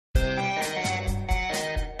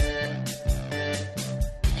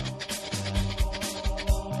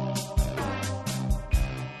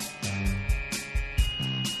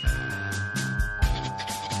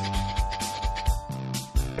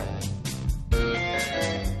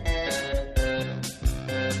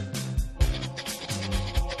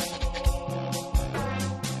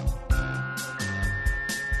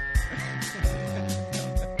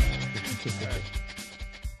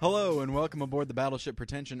Hello and welcome aboard the Battleship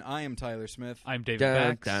Pretension. I am Tyler Smith. I'm David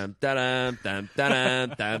Bax. Is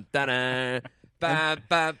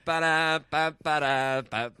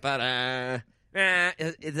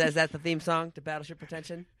that the theme song to Battleship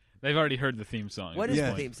Pretension? They've already heard the theme song. What at is this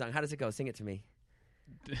the point. theme song? How does it go? Sing it to me.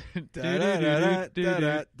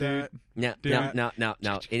 Da-da-da-da-da-da. No.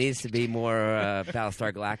 It needs to be more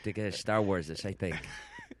Battlestar Galactica, Star Wars-ish, I think.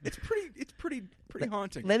 It's pretty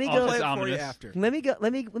haunting. Let me I'll go- play It's it for you ominous. after. Let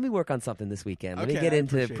me work on something this weekend. Let me Okay, get I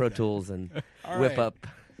into appreciate Pro that. Tools and All whip right. up.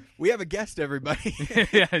 We have a guest, everybody.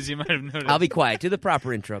 Yeah, as you might have noticed. I'll be quiet. Do the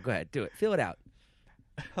proper intro. Go ahead. Do it. Feel it out.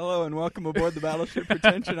 Hello and welcome aboard the Battleship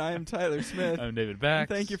Pretension. I am Tyler Smith. I'm David Bax.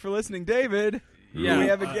 Thank you for listening, David. Yeah, we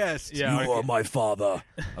have a guest. Yeah, our- my father.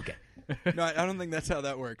 Okay. No, I don't think that's how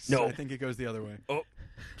that works. No. I think it goes the other way.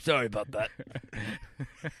 Sorry about that.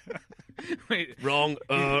 Wait, Wrong.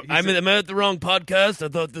 I'm at the wrong podcast. I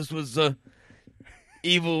thought this was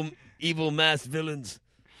evil masked villains.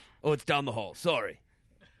 Oh, it's down the hall. Sorry.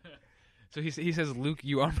 so he says, "Luke,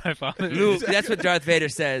 you are my father." Luke, that's what Darth Vader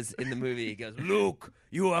says in the movie. He goes, Luke,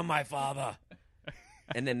 you are my father.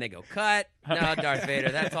 And then they go, cut. No, Darth Vader,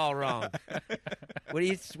 that's all wrong. What are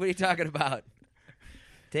you talking about?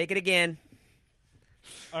 Take it again.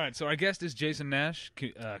 All right, so our guest is Jason Nash,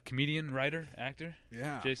 comedian, writer, actor.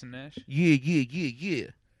 Yeah. Jason Nash. Yeah.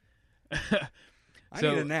 I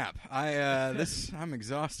So- need a nap. I'm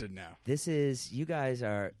exhausted now. You guys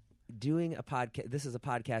are doing a podcast. This is a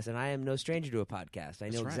podcast, and I am no stranger to a podcast. I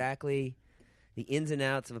know That's right. exactly the ins and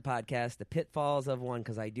outs of a podcast, the pitfalls of one,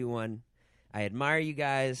 because I do one. I admire you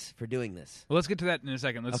guys for doing this. Well, let's get to that in a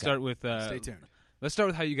second. Let's Okay. start with. Stay tuned. Let's start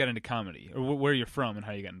with how you got into comedy, or where you're from, and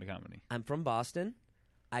how you got into comedy. I'm from Boston.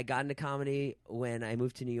 I got into comedy when I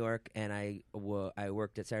moved to New York, and I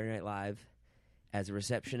worked at Saturday Night Live as a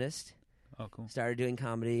receptionist. Oh, cool. Started doing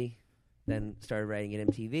comedy, then started writing at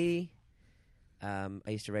MTV. I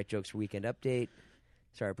used to write jokes for Weekend Update.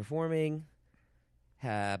 Started performing.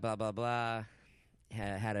 Blah blah blah.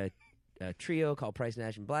 Had a trio called Price,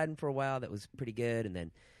 Nash and Bladden for a while that was pretty good, and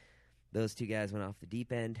then those two guys went off the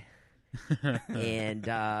deep end. And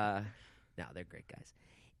no, they're great guys.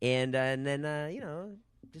 And then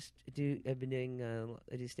I've been doing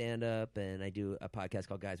I do stand up, and I do a podcast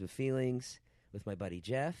called Guys with Feelings with my buddy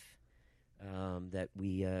Jeff. That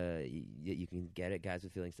you can get at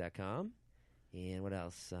guyswithfeelings.com. And what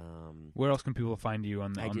else? Where else can people find you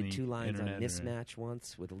on the? I on did the 2 lines on internet or- Mismatch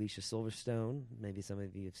once with Alicia Silverstone. Maybe some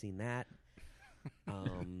of you have seen that.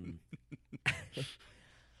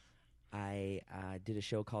 I did a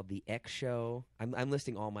show called The X Show. I'm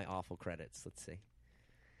listing all my awful credits. Let's see.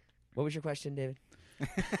 What was your question, David?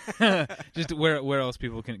 Just where else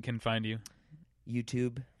people can find you?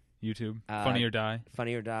 YouTube, YouTube, Funny or Die.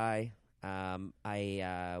 Funny or Die.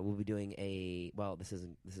 I will be doing this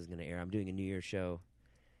is going to air. I'm doing a New Year's show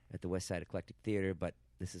at the West Side Eclectic Theater, but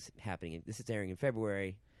this is airing in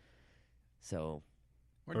February. So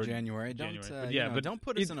Or January. January. Don't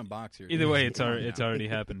put us in a box here. Either way, it's Come on already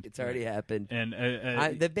now. happened. it's already happened. And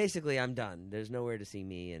Basically, I'm done. There's nowhere to see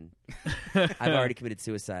me, and I've already committed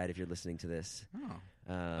suicide. If you're listening to this,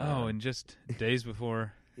 Oh. and just days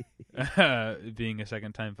before being a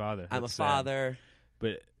second-time father. I'm a That's sad. father.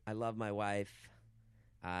 But I love my wife.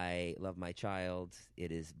 I love my child.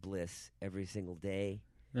 It is bliss every single day.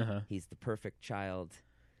 He's the perfect child.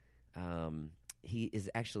 He is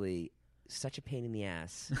actually such a pain in the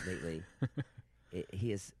ass lately.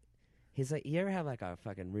 He's like, you ever have like a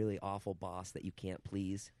fucking really awful boss that you can't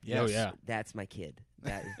please? Yes. Oh yeah. That's my kid.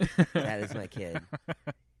 That is my kid. Do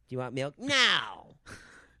you want milk? No.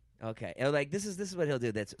 Okay. And like this is what he'll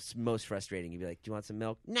do. That's most frustrating. You'd be like, do you want some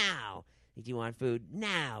milk? No. Do you want food?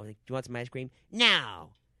 No. Do you want some ice cream?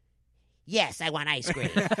 No. Yes, I want ice cream.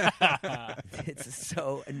 It's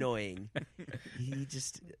so annoying. He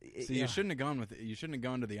just. So you shouldn't have gone with it. You shouldn't have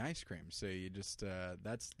gone to the ice cream. So you just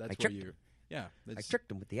that's where tricked you. him. Yeah. I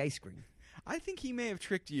tricked him with the ice cream. I think he may have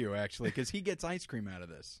tricked you actually because he gets ice cream out of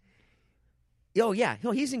this. Oh yeah,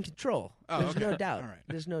 no, he's in control. Oh, There's okay. no doubt. All right.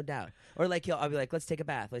 There's no doubt. Or like I'll be like, let's take a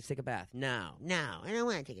bath. Let's take a bath. No, I don't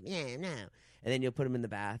want to take a bath. No. And then you'll put him in the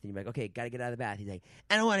bath, and you're like, okay, got to get out of the bath. He's like,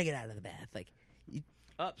 I don't want to get out of the bath. Like,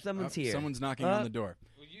 someone's here. Someone's knocking on the door.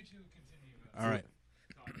 Well, you two continue. All right.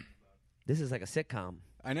 This is like a sitcom.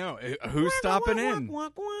 I know. Who's stopping in?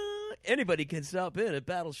 Anybody can stop in at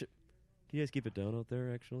Battleship. Can you guys keep it down out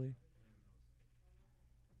there, actually?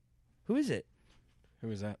 Who is it?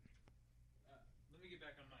 Who is that? Let me get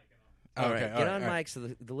back on mic. All right, Okay, get all on right. mic so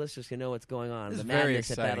the listeners can know what's going on. This The is very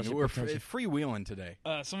madness at exciting. Battleship We're Potemkin. freewheeling today.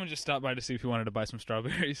 Someone just stopped by to see if he wanted to buy some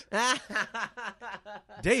strawberries.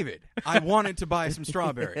 David, I wanted to buy some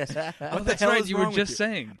strawberries. What the That's hell right. is You were wrong with just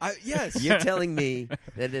saying. Yes. You're telling me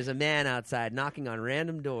that there's a man outside knocking on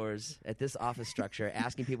random doors at this office structure,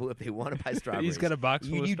 asking people if they want to buy strawberries. He's got a box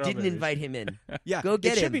full You of didn't strawberries. invite him in. Yeah, Go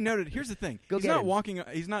get it should him. be noted. Here's the thing. Go he's get not him. walking.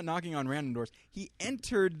 He's not knocking on random doors. He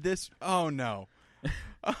entered this. Oh no.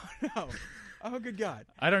 Oh no. Oh good God.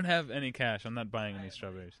 I don't have any cash. I'm not buying any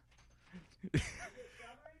strawberries.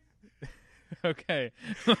 Okay.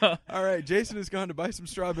 All right, Jason has gone to buy some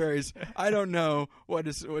strawberries. I don't know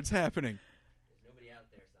what's happening.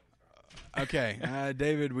 Okay,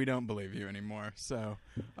 David, we don't believe you anymore. So,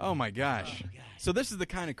 oh my gosh. So this is the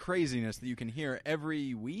kind of craziness that you can hear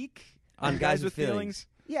every week On Guys with Feelings.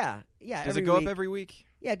 Yeah. Does every it go week. up every week?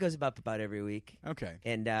 Yeah, it goes up about every week. Okay.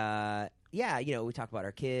 And, yeah, we talk about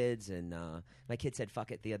our kids, and my kid said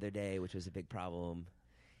fuck it the other day, which was a big problem.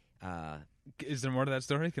 Is there more to that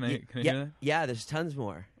story? Can I yeah, hear that? Yeah, there's tons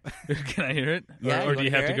more. Can I hear it? Yeah, Or you do you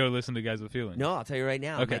wanna have to hear go listen to Guys with Feelings? No, I'll tell you right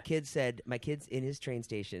now. Okay. My kid's in his train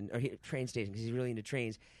station, because he's really into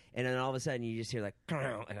trains, and then all of a sudden you just hear like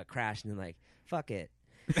a crash, and then like, fuck it.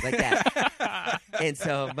 Like that. And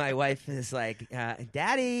so my wife is like,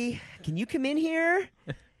 Daddy, can you come in here?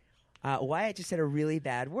 Wyatt just said a really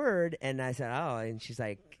bad word, and I said, oh, and he's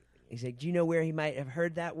like, do you know where he might have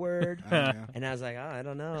heard that word? Oh, yeah. And I was like, oh, I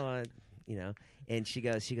don't know, And she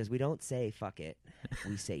goes, we don't say fuck it,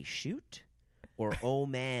 we say shoot or oh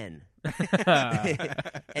man. And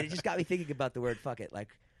it just got me thinking about the word fuck it. Like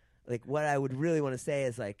what I would really want to say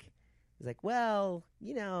is well,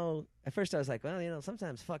 at first I was like, well,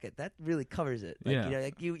 sometimes fuck it, that really covers it. Like, Yeah.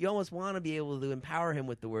 You almost want to be able to empower him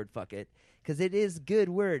with the word fuck it, because it is a good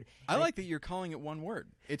word. I like that you're calling it one word.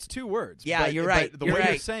 It's two words. Yeah, but, you're right. But the You're way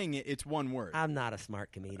you're right. saying it, it's one word. I'm not a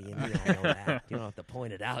smart comedian. You know that. You don't have to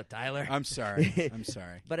point it out, Tyler. I'm sorry. I'm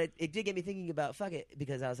sorry. But it did get me thinking about fuck it,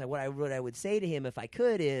 because I was like, what I would say to him if I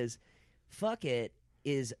could is, fuck it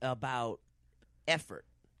is about effort.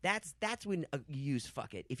 That's when you use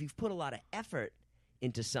fuck it. If you've put a lot of effort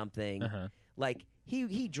into something, like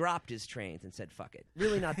he dropped his trains and said fuck it.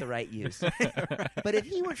 Really not the right use. But if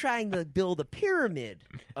he were trying to build a pyramid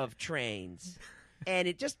of trains and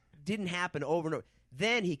it just didn't happen over and over,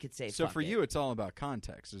 then he could say So fuck for it. you, it's all about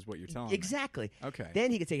context, is what you're telling me. Exactly. Okay. Then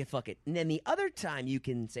he could say fuck it. And then the other time you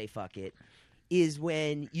can say fuck it is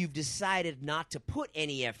when you've decided not to put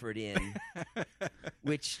any effort in,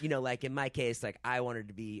 which, like in my case, like I wanted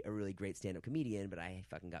to be a really great stand-up comedian, but I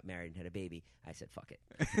fucking got married and had a baby. I said fuck it.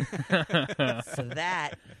 So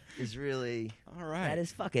that is really, All right. that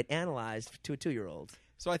is fuck it analyzed to a 2-year-old.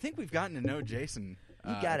 So I think we've gotten to know Jason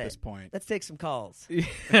You got at it. this point. Let's take some calls.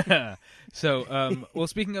 So, well,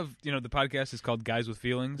 speaking of, the podcast is called Guys with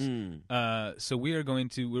Feelings. So we are going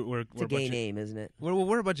to we're It's a gay name, isn't it?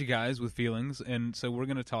 We're a bunch of guys with feelings, and so we're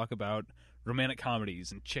going to talk about romantic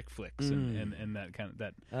comedies and chick flicks and that kind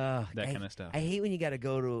of kind of stuff. I hate when you got to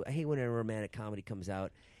go to. I hate when a romantic comedy comes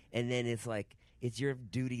out, and then it's like it's your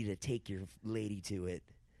duty to take your lady to it.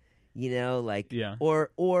 Yeah. Or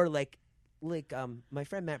like my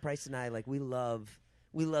friend Matt Price and I, like we love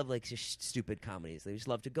like just stupid comedies. We just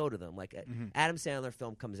love to go to them. Like Adam Sandler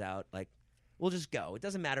film comes out, like we'll just go. It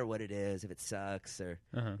doesn't matter what it is, if it sucks or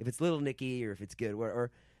if it's Little Nicky or if it's good or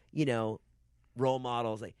role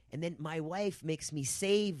models. Like, and then my wife makes me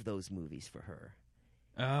save those movies for her.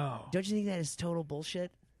 Oh. Don't you think that is total bullshit?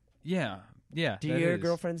 Yeah. Yeah. Do that your is.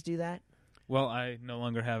 girlfriends do that? Well, I no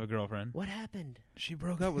longer have a girlfriend. What happened? She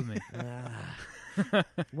broke up with me.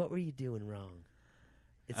 What were you doing wrong?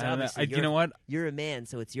 It's I don't know. obviously You know what? You're a man,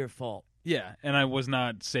 so it's your fault. Yeah, and I was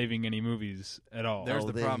not saving any movies at all. There's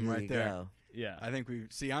the then problem here right you there. go. Yeah. I think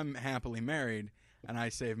I'm happily married, and I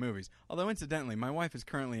save movies. Although, incidentally, my wife is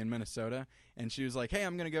currently in Minnesota, and she was like, hey,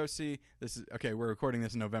 I'm going to go see this. Okay, we're recording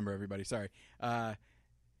this in November, everybody. Sorry.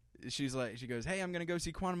 She goes, hey, I'm going to go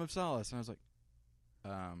see Quantum of Solace. And I was like,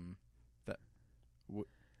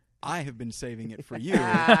 I have been saving it for you,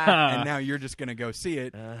 and now you're just going to go see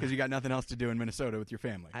it because you got nothing else to do in Minnesota with your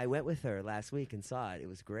family. I went with her last week and saw it. It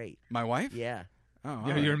was great. My wife? Yeah. Oh, all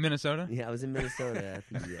You're right. in Minnesota? Yeah, I was in Minnesota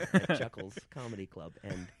at Chuckles Comedy Club,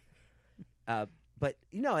 and but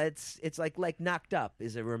it's like Knocked Up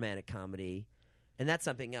is a romantic comedy, and that's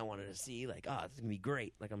something I wanted to see. Like, oh, it's gonna be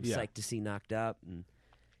great. Like, I'm psyched to see Knocked Up,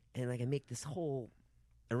 and like I make this whole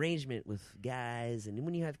arrangement with guys, and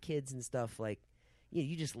when you have kids and stuff, like,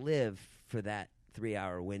 you just live for that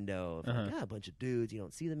 3-hour window of like, a bunch of dudes. You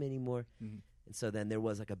don't see them anymore. And And so then there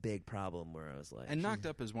was like a big problem where I was like, And Knocked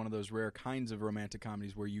Up is one of those rare kinds of romantic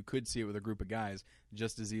comedies where you could see it with a group of guys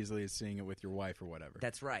just as easily as seeing it with your wife or whatever.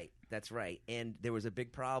 That's right. And there was a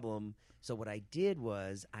big problem. So what I did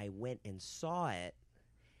was I went and saw it,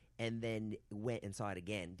 and then went and saw it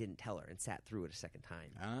again. Didn't tell her and sat through it a second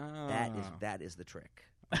time. Oh. That is the trick.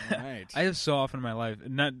 All right. I have so often in my life,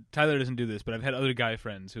 not Tyler doesn't do this, but I've had other guy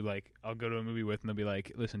friends who like I'll go to a movie with and they'll be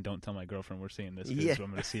like, "Listen, don't tell my girlfriend we're seeing this because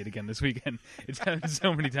I'm going to see it again this weekend." It's happened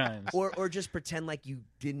so many times. Or just pretend like you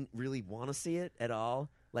didn't really want to see it at all.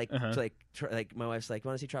 Like like my wife's like,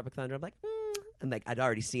 "Want to see Tropic Thunder?" I'm like, and like I'd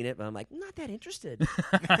already seen it, but I'm like, not that interested.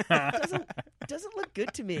 doesn't look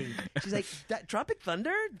good to me. She's like, Tropic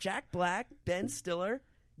Thunder, Jack Black, Ben Stiller.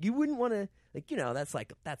 You wouldn't want to, like, you know, that's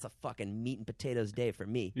a fucking meat and potatoes day for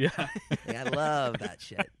me. Yeah, like, I love that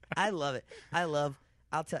shit. I love it. I love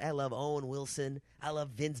Owen Wilson. I love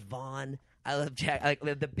Vince Vaughn. I love Jack. Like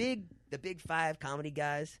the big five comedy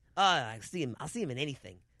guys. Oh, I'll see him in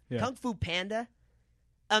anything. Yeah. Kung Fu Panda,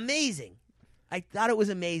 amazing. I thought it was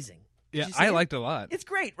amazing. yeah, I liked it a lot. It's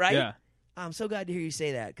great, right? Yeah, I'm so glad to hear you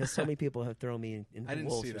say that because so many people have thrown me in I the didn't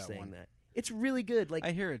wolves see for that saying one. that. It's really good. Like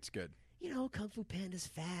I hear it's good. you know, Kung Fu Panda's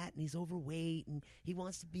fat and he's overweight and he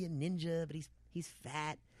wants to be a ninja, but he's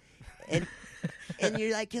fat, and and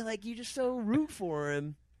you're just so root for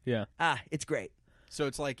him. yeah. It's great. So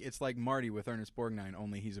it's like Marty with Ernest Borgnine,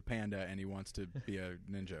 only he's a panda and he wants to be a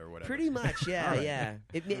ninja or whatever. Pretty much, yeah, All right. yeah.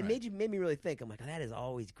 It All right. made me really think. I'm like, that is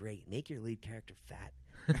always great. Make your lead character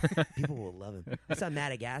fat. People will love him. I saw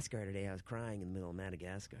Madagascar today. I was crying in the middle of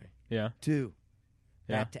Madagascar. Yeah. 2.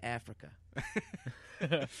 Yeah. Back to Africa.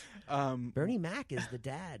 Bernie Mac is the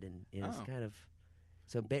dad, and is Oh. kind of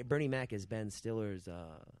so. Bernie Mac is Ben Stiller's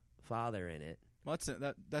father in it. Well,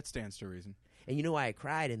 that stands to reason. And you know why I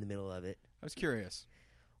cried in the middle of it? I was curious.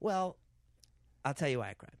 Well, I'll tell you why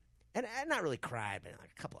I cried. And I not really cried, but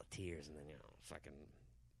like a couple of tears, and then fucking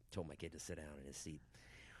told my kid to sit down in his seat.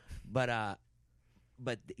 But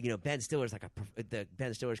Ben Stiller's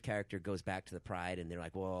Ben Stiller's character goes back to the Pride, and they're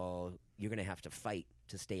like, "Well, you're going to have to fight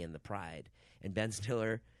to stay in the Pride." And Ben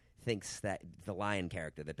Stiller thinks that the lion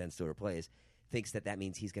character that Ben Stiller plays thinks that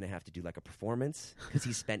means he's going to have to do like a performance because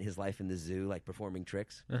he spent his life in the zoo, like performing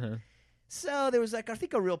tricks. Uh-huh. So there was I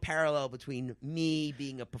think a real parallel between me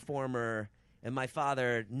being a performer and my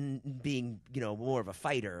father being, more of a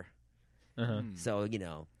fighter. Uh-huh. So,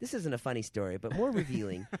 this isn't a funny story, but more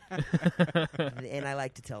revealing. And I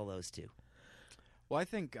like to tell those two. Well, I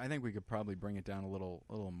think we could probably bring it down a little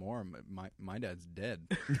more. My dad's dead.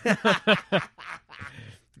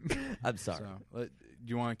 I'm sorry. So, do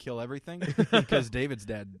you want to kill everything? Because David's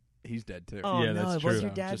dad, he's dead too. Oh, Yeah, no, that's both true. your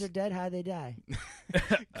dads Just- are dead. How'd they die?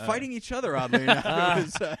 Fighting each other, oddly enough. It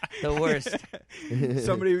was, The worst.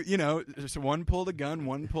 somebody, just one pulled a gun,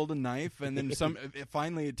 one pulled a knife, and then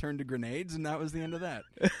finally it turned to grenades, and that was the end of that.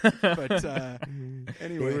 But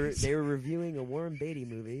anyway, They were reviewing a Warren Beatty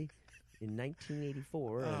movie in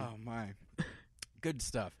 1984. and oh my, good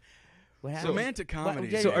stuff. what happened? Romantic comedy.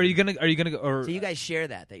 yeah, So yeah. are you gonna go? Or So you guys share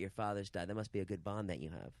that your father's died. That must be a good bond that you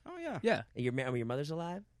have. Oh yeah, yeah, And your mother's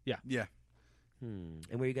alive? yeah. And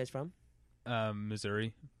where are you guys from?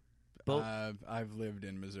 Missouri. Both. I've lived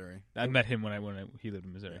in Missouri. I met him when he lived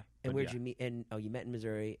in Missouri. And But where'd yeah. you meet? And you met in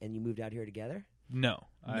Missouri, and you moved out here together. No,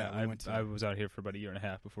 No, we went to- I was out here for about a year and a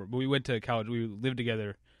half before, but we went to college. We lived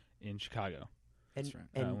together in Chicago. And That's right.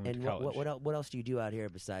 and, went to college. what else do you do out here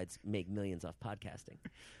besides make millions off podcasting?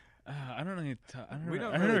 I don't know. We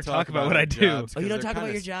don't I really never talk about our what I do. jobs, Oh, you 'cause don't they're talk about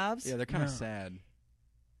kinda your jobs? Yeah, they're kind of No. sad.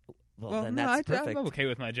 Well, then no, that's perfect. I'm okay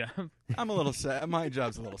with my job. I'm a little sad. My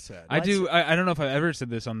job's a little sad. I do. I don't know if I've ever said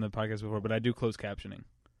this on the podcast before, but I do closed captioning.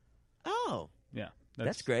 Oh, Yeah,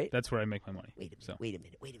 That's great. That's where I make my money. wait a minute. So. Wait a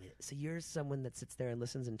minute. So you're someone that sits there and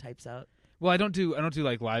listens and types out? Well, I don't do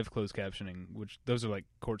like live closed captioning, which those are like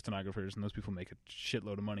court stenographers, and those people make a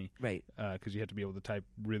shitload of money Right. because you have to be able to type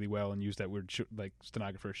really well and use that weird like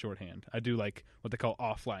stenographer shorthand. I do like what they call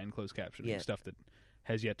offline closed captioning, Yeah. stuff that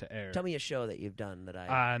has yet to air. Tell me a show that you've done that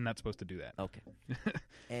I. I'm not supposed to do that. Okay.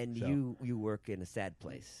 And So. you work in a sad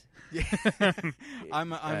place.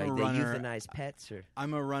 I'm a They runner. euthanize pets, or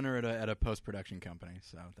I'm a runner at a post production company,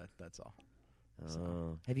 so that's all.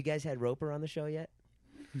 oh. Have you guys had Roper on the show yet?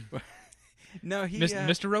 No, he.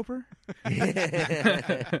 Mr. Roper?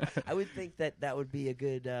 I would think that would be a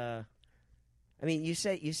good. I mean, you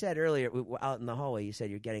said earlier out in the hallway, you said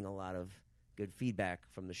you're getting a lot of good feedback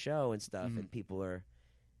from the show and stuff, Mhm. and people are,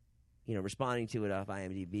 responding to it off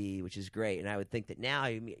IMDb, which is great. And I would think that now,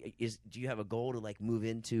 do you have a goal to like move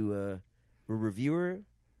into a reviewer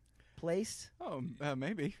place? Oh,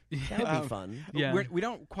 maybe. That would be fun. Yeah. We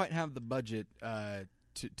don't quite have the budget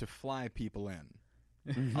to fly people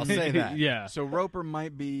in. I'll say that. Yeah. So Roper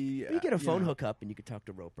might be. You get a phone know. hookup and you could talk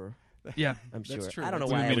to Roper. Yeah. I'm That's sure. true. I don't know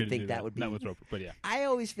That's why I We would needed to think do that would be. Not with Roper, but yeah. I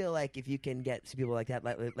always feel like if you can get some people like that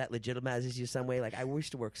legitimizes you some way. Like I wish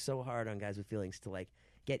to work so hard on Guys with Feelings to like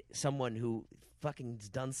get someone who fucking's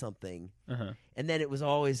done something, Uh-huh. and then it was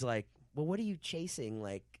always like, well, what are you chasing?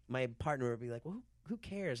 Like my partner would be like, well, who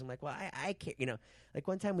cares? I'm like, well, I care. You know, like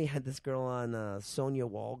one time we had this girl on Sonia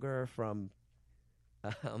Walger from,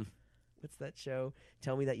 what's that show?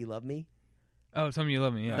 Tell Me That You Love Me. Oh, Tell Me You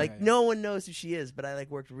Love Me, yeah. Like no one knows who she is, but I like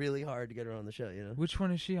worked really hard to get her on the show. You know, Which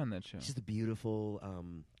one is she on that show? she's the beautiful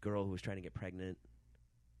girl who was trying to get pregnant.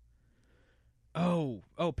 Oh,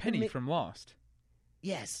 Penny Ma- from Lost.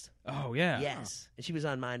 Yes, Oh, yeah. yes, and she was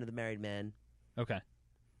on Mind of the Married Men. Okay.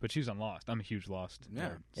 But she was on Lost. I'm a huge Lost Yeah.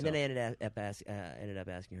 nerd, And then so. I ended up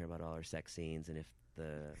asking her about all her sex scenes and if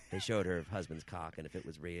they showed her husband's cock and if it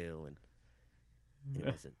was real and it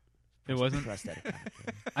wasn't. It wasn't? Prosthetic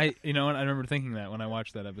cock. You know what? I remember thinking that when I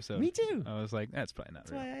watched that episode. Me too. I was like, that's probably not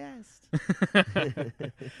That's real. why I asked.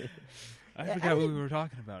 I Yeah, forgot I what didn't- we were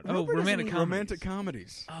talking about. Roper Oh, doesn't romantic even- comedies. Romantic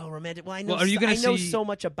comedies. Oh, romantic. Well, I know. Well, are you gonna I know see- so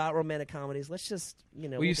much about romantic comedies. Let's just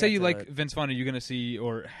Well, we'll you say get you to like it. Vince Vaughn. Are you going to see,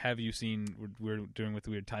 or have you seen? We're doing with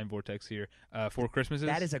the weird time vortex here. 4 Christmases.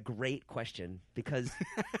 That is a great question because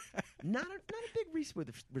not a big Reese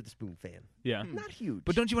Witherspoon fan. yeah. Not huge.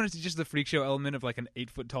 But don't you want to see just the freak show element of like an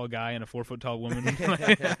 8-foot tall guy and a 4-foot tall woman?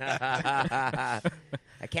 I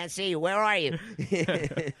can't see you. Where are you?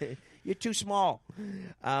 You're too small.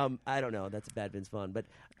 I don't know. That's a bad Vince Vaughn. But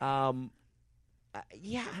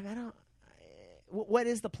yeah, I don't. What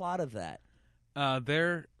is the plot of that?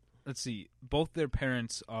 Let's see. Both their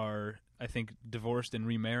parents are, I think, divorced and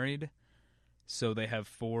remarried, so they have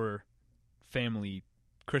 4 family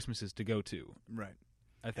Christmases to go to. Right.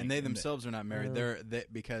 I think, And they themselves are not married. Uh, They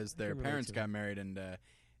because their can relate parents to got married and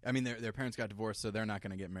I mean their parents got divorced, so they're not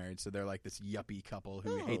going to get married. So they're like this yuppie couple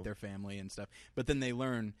who Oh. hate their family and stuff. But then they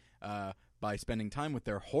learn by spending time with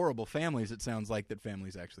their horrible families, it sounds like that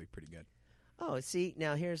family's actually pretty good. Oh, see,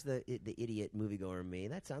 now here's the idiot moviegoer in me.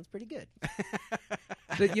 That sounds pretty good.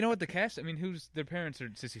 But you know what? The cast. I mean, who's their parents are?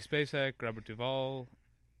 Sissy Spacek, Robert Duvall,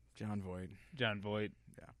 John Voight. John Voight.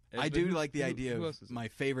 Yeah. I But do who- like the who- idea who of else is it? my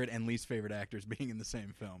favorite and least favorite actors being in the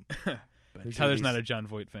same film. But Tyler's not a John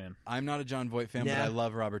Voight fan. I'm not a John Voight fan, but Nah. I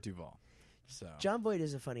love Robert Duvall. So John Voight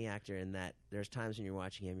is a funny actor in that there's times when you're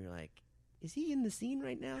watching him, you're like, is he in the scene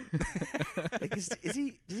right now? Like, is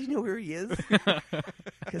he? Does he know where he is?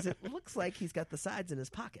 Because it looks like he's got the sides in his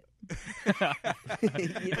pocket.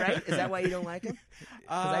 Right? Is that why you don't like him?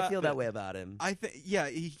 Because I feel that way about him. I think,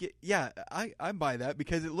 I buy that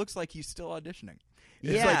because it looks like he's still auditioning.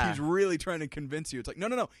 It's Yeah. like he's really trying to convince you. It's like,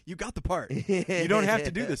 no, you got the part. You don't have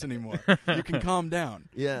to do this anymore. You can calm down.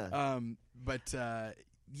 Yeah.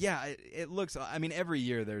 Yeah, it looks. I mean, every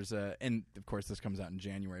year there's and of course this comes out in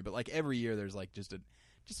January, but like every year there's like just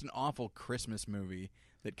an awful Christmas movie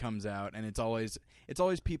that comes out, and it's always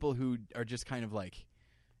people who are just kind of like,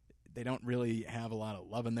 they don't really have a lot of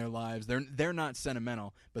love in their lives. They're not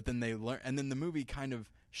sentimental, but then they learn, and then the movie kind of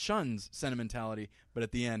shuns sentimentality, but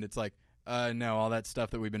at the end it's like, no, all that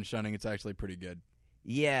stuff that we've been shunning, it's actually pretty good.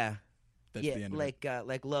 Yeah. That's yeah, the end of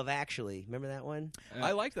like Love Actually. Remember that one?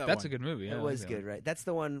 I like that That's one. a good movie. Yeah, it I was like that good, one. right? That's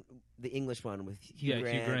the one, the English one with Hugh Yeah,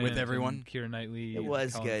 Grant. Hugh Grant With everyone? and Keira Knightley. It and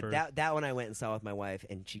was Colin good. Firth. That one I went and saw with my wife,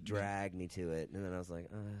 and she dragged me to it. And then I was like,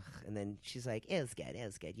 ugh. And then she's like, it was good. It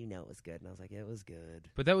was good. You know it was good. And I was like, it was good.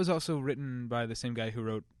 But that was also written by the same guy who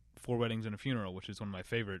wrote 4 Weddings and a Funeral, which is one of my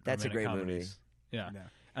favorite That's a romantic great movie. comedies. Yeah. Yeah.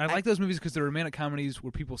 And I like those movies because they're romantic comedies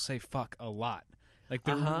where people say fuck a lot. Like,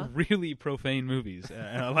 they're Uh-huh. really profane movies.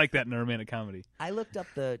 And I like that in a romantic comedy. I looked up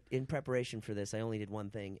in preparation for this, I only did one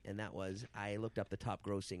thing, and that was I looked up the top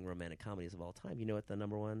grossing romantic comedies of all time. You know what the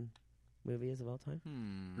number one movie is of all time?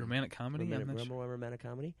 Romantic comedy? I'm not Number sure. one romantic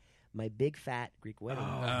comedy? My Big Fat Greek Wedding,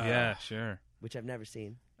 Oh, yeah, sure. which I've never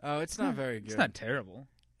seen. Oh, it's not very good. It's not terrible.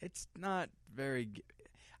 It's not very.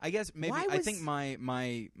 I guess maybe Why I was- think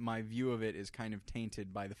my view of it is kind of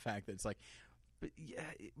tainted by the fact that it's like, but yeah,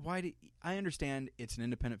 why do I understand it's an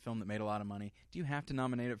independent film that made a lot of money? Do you have to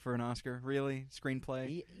nominate it for an Oscar? Really,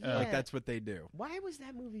 screenplay? Yeah. Like that's what they do. Why was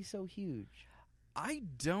that movie so huge? I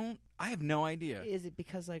have no idea. Is it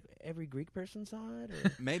because like every Greek person saw it?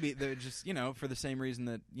 Or? Maybe they're just for the same reason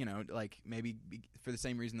that like maybe for the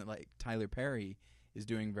same reason that like Tyler Perry is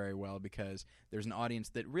doing very well, because there's an audience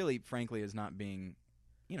that really, frankly, is not being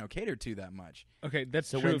catered to that much. Okay, that's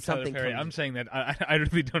So true when of Tyler something Perry. comes- I'm saying that I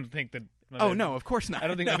really don't think that. Oh no, of course not. I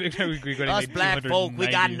don't think No. Greek Wedding Us made black folk, we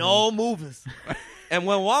got 290 no movies. And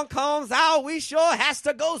when one comes out, we sure has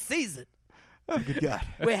to go seize it. Oh, good God.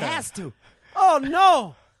 We has to. Oh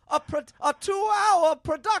no, a 2-hour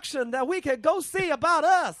production that we can go see about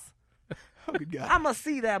us. Oh, good God. I'm gonna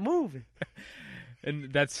see that movie.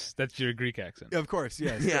 And that's your Greek accent. Of course,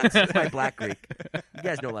 yes. Yeah, it's my Black Greek. You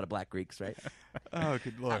guys know a lot of Black Greeks, right? Oh,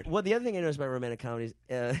 good Lord. Well, the other thing I noticed about romantic comedies,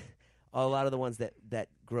 a lot of the ones that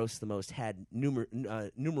grossed the most had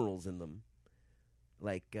numerals in them,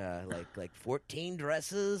 like 14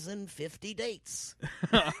 dresses and 50 dates.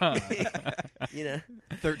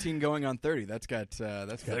 13 going on 30. That's got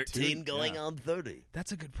 13 going on 30.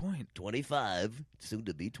 That's a good point. 25, soon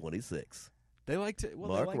to be 26. They like to. Well,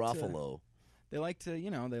 Mark they like Ruffalo. They like to.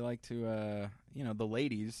 The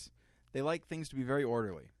ladies. They like things to be very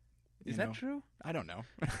orderly. Is that true? I don't know.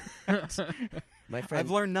 My friend, I've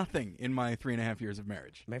learned nothing in my 3.5 years of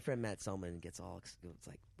marriage. my friend Matt Selman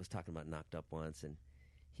was talking about Knocked Up once, and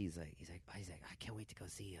he's like, I can't wait to go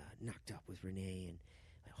see Knocked Up with Renee and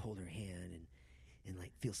hold her hand and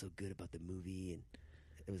like feel so good about the movie. And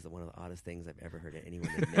it was one of the oddest things I've ever heard anyone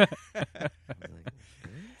admit. I was like, what?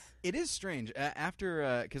 It is strange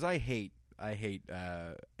after because I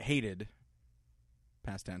hated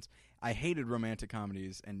past tense. I hated romantic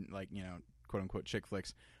comedies and quote unquote chick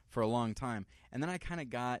flicks for a long time, and then I kind of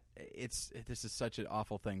got this is such an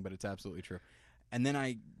awful thing, but it's absolutely true. And then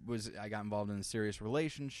I got involved in a serious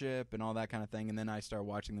relationship and all that kind of thing, and then I started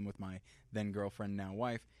watching them with my then girlfriend, now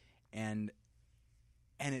wife, and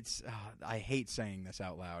it's I hate saying this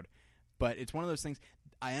out loud, but it's one of those things.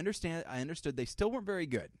 I understood they still weren't very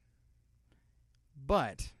good,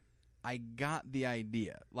 but I got the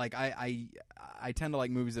idea. Like I tend to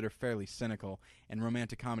like movies that are fairly cynical, and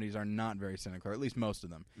romantic comedies are not very cynical, or at least most of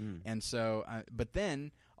them. And so, but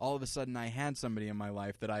then all of a sudden, I had somebody in my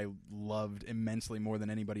life that I loved immensely more than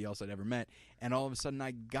anybody else I'd ever met, and all of a sudden,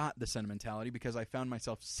 I got the sentimentality because I found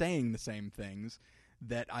myself saying the same things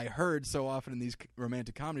that I heard so often in these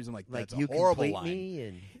romantic comedies. I'm like, that's you a horrible complete line. me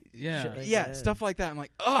and Yeah. shit like Yeah, that. stuff like that. I'm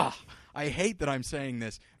like, ugh, I hate that I'm saying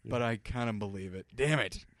this, but I kind of believe it. Damn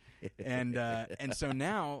it. And so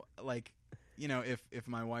now, like, if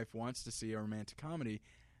my wife wants to see a romantic comedy,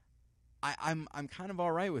 I'm kind of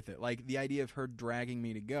all right with it. Like the idea of her dragging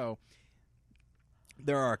me to go.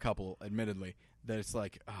 There are a couple, admittedly, that it's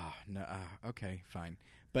like, oh no, okay, fine.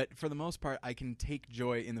 But for the most part, I can take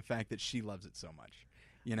joy in the fact that she loves it so much.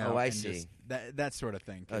 Oh, I and see. just that sort of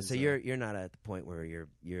thing. Oh, 'Cause, so you're not at the point where you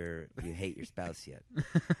hate your spouse yet.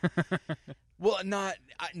 well, not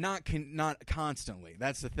constantly.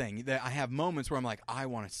 That's the thing. I have moments where I'm like, I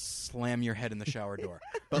want to slam your head in the shower door.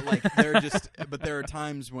 But like there are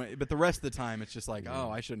times when. But the rest of the time, it's just like,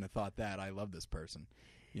 oh, I shouldn't have thought that. I love this person.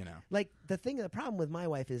 Like the problem with my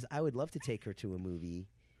wife is I would love to take her to a movie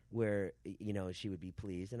where she would be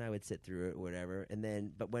pleased and I would sit through it or whatever, and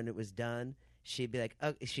then but when it was done, she'd be like,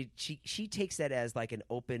 oh, she takes that as like an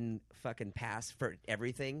open fucking pass for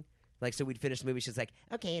everything. Like, so we'd finish the movie. She's like,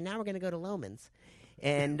 okay, and now we're gonna go to Loman's,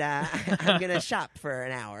 and I'm gonna shop for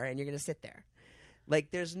an hour, and you're gonna sit there.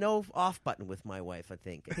 Like, there's no off button with my wife. I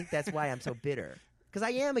think that's why I'm so bitter, because I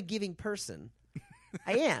am a giving person.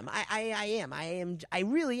 I am. I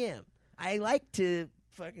really am. I like to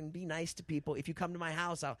fucking be nice to people. If you come to my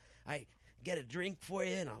house, I get a drink for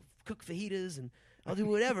you, and I'll cook fajitas, and I'll do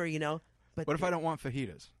whatever, But What if I don't want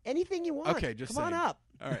fajitas? anything you want? Okay, just come on saying. up.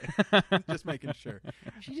 All right, just making sure.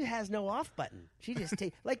 She just has no off button. She just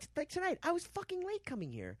takes like tonight. I was fucking late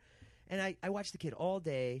coming here, and I watched the kid all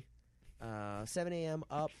day. 7 a.m.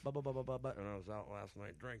 up, blah, blah, blah, blah, blah, blah, and I was out last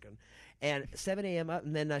night drinking. And 7 a.m. up,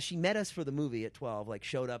 and then she met us for the movie at 12, like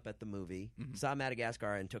showed up at the movie, saw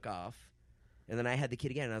Madagascar, and took off. And then I had the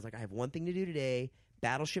kid again, and I was like, I have one thing to do today,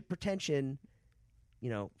 Battleship Pretension,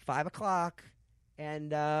 5 o'clock.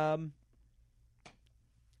 And,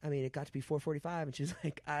 it got to be 4:45, and she's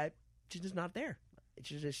like, she's just not there.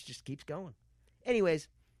 She just keeps going. Anyways,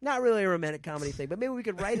 not really a romantic comedy thing, but maybe we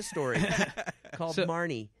could write a story called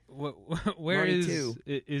Marnie. Where Marnie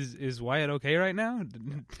is Wyatt okay right now?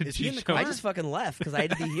 Did Is he she in the show car? I up? just fucking left because I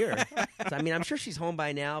had to be here. So, I'm sure she's home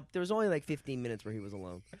by now. There was only like 15 minutes where he was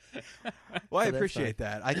alone. Well, I So that's appreciate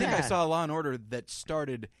that. I think I Yeah. saw Law and Order that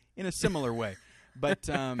started in a similar way. But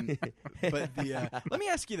let me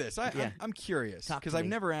ask you this. Yeah. I'm curious Talk to because I've me.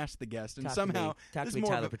 never asked the guest, and Talk somehow to me. Talk this to is me,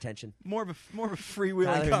 more Tyler of Pretension. more of a freewheeling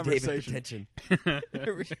Tyler and David conversation. Pretension.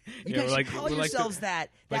 Yeah, You guys we're like- should call we're like yourselves that.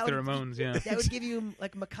 like That the would- Ramones, yeah. That would give you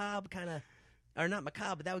like macabre kind of, or not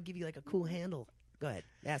macabre, but that would give you like a cool handle. Go ahead,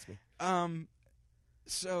 ask me.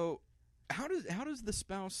 So how does the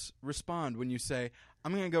spouse respond when you say,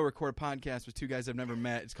 "I'm going to go record a podcast with two guys I've never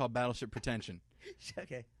met. It's called Battleship Pretension"?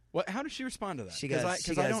 Okay. What? How does she respond to that? She goes.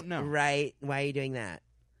 Because I don't know. Right? Why are you doing that?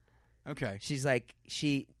 Okay. She's like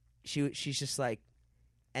she's just like,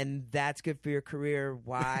 and that's good for your career.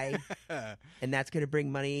 Why? And that's going to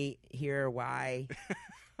bring money here. Why?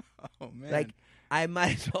 Oh man! Like, I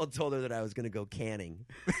might as well told her that I was going to go canning.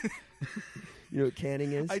 You know what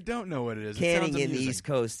canning is? I don't know what it is. It Canning sounds in the amusing. East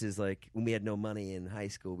Coast is like when we had no money in high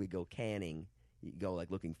school, we go canning. You go like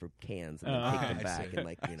looking for cans and then Oh, take okay. them I back see. and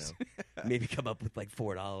like maybe come up with like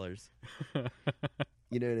 $4.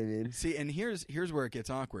 You know what I mean? See, and here's where it gets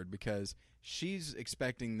awkward because she's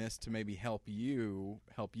expecting this to maybe help you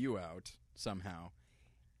out somehow,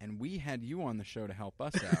 and we had you on the show to help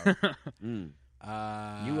us out. Mm.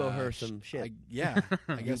 You owe her some shit.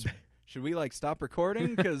 I guess. Should we stop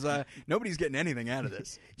recording because nobody's getting anything out of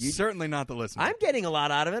this? Certainly not the listener. I'm getting a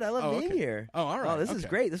lot out of it. I love Oh, being okay. here. Oh, all right. Oh, this is Okay.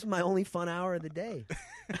 great. This is my only fun hour of the day.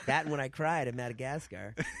 That and when I cried at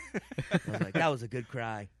Madagascar. I was like, that was a good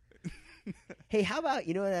cry. Hey, how about,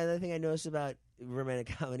 another thing I noticed about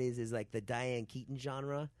romantic comedies is like the Diane Keaton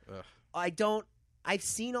genre. Ugh. I've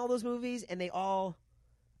seen all those movies and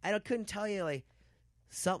couldn't tell you like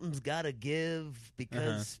something's gotta give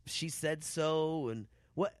because she said so and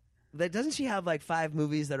what. Doesn't she have like 5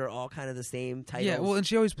 movies that are all kind of the same titles? Yeah, well, and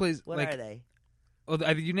she always plays What like. are they?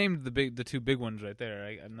 Well, you named the 2 big ones right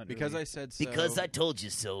there. I'm not Because really... I said so. Because I told you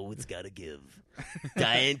so, it's got to give.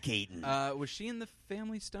 Diane Keaton. was she in the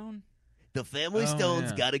Family Stone? The Family Oh,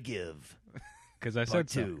 Stone's yeah. got to give. Because I Part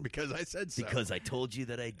said 2. Because I said so. Because I told you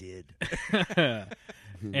that I did. so.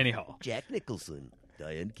 Anyhow, Jack Nicholson,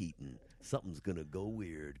 Diane Keaton. Something's going to go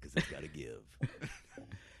weird because it's got to give.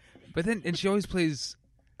 but then and she always plays.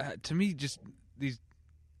 To me, just these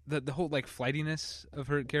the whole like flightiness of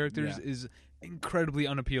her characters Yeah. is incredibly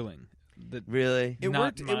unappealing. That Really? It Not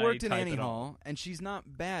worked. It my worked in type Annie at all. Hall, and she's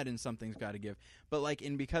not bad in Something's Got to Give. But like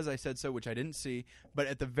in Because I Said So, which I didn't see, but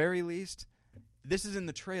at the very least, this is in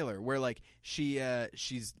the trailer where like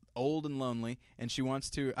she's old and lonely, and she wants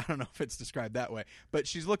to. I don't know if it's described that way, but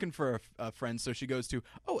she's looking for a friend, so she goes to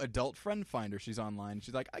Adult Friend Finder. She's online.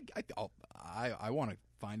 She's like, I want to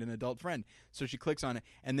find an adult friend. So she clicks on it,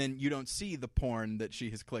 and then you don't see the porn that she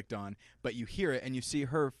has clicked on, but you hear it, and you see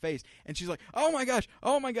her face, and she's like, oh my gosh,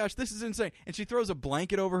 this is insane. And she throws a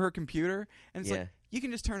blanket over her computer, and it's Yeah. like, you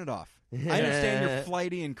can just turn it off. I understand you're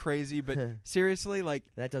flighty and crazy, but seriously, like,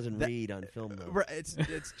 That doesn't read on film, though. right, it's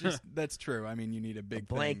just, that's true. I mean, you need a big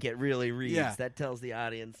thing. Blanket really reads. Yeah. That tells the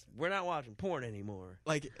audience we're not watching porn anymore.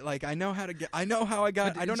 Like I know how to get, I know how I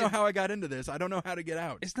got, But I don't know how I got into this. I don't know how to get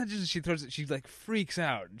out. it's not just she throws it; she like freaks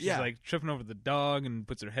out. She's Yeah. like tripping over the dog and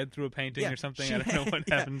puts her head through a painting or something. she- I don't know what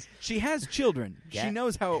yeah. happens. She has children. Yeah. She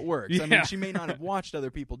knows how it works. I mean, Yeah. she may not have watched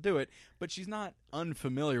other people do it, but she's not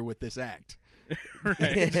unfamiliar with this act.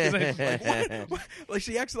 Right? She's like, What? Like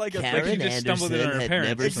she acts like a Karen she just stumbled in on Anderson her had parents.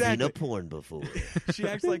 never Exactly. seen a porn before. she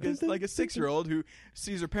acts like a 6-year-old who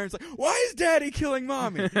sees her parents like, why is Daddy killing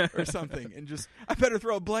Mommy or something, and just I better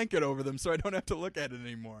throw a blanket over them so I don't have to look at it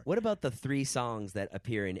anymore. What about the 3 songs that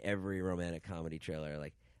appear in every romantic comedy trailer?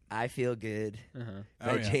 Like I Feel Good Uh-huh.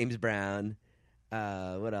 by Oh, yeah. James Brown.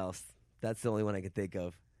 What else? That's the only one I can think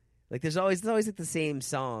of. Like there's always like the same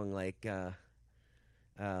song. Like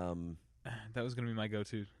That was gonna be my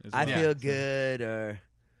go-to. As well. I Yeah. Feel Good or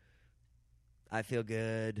I Feel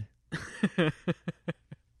Good.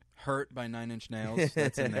 Hurt by 9 Inch Nails.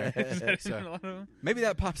 That's in there. Is that So- in a lot of them? Maybe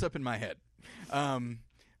that pops up in my head.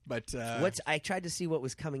 But I tried to see what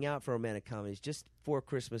was coming out for romantic comedies. Just 4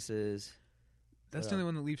 Christmases. That's the only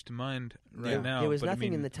one that leaps to mind right Yeah. now. there was but I nothing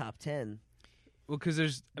mean, in the top 10. Well, because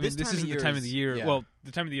there's. I This mean, this time of isn't the year time of the is- year. yeah. Well,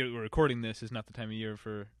 the time of the year we're recording this is not the time of year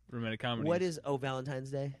for romantic comedies. What is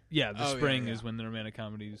Valentine's Day? Yeah, the Oh, yeah, spring yeah. is when the romantic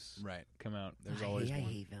comedies right. come out. There's I always hate, I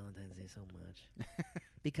one. hate Valentine's Day so much.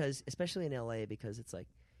 Because, especially in LA, because it's like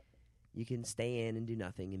you can stay in and do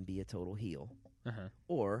nothing and be a total heel. Uh-huh.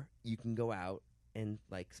 Or you can go out and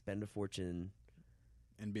like spend a fortune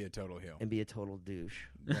And be a total heel. and be a total douche.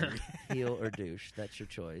 There Heel or douche. That's your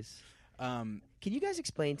choice. Um, Can you guys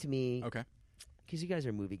explain to me, okay. because you guys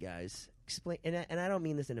are movie guys, explain, and I don't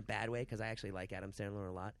mean this in a bad way because I actually like Adam Sandler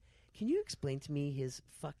a lot. Can you explain to me his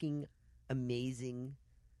fucking amazing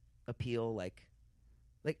appeal? Like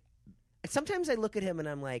sometimes I look at him and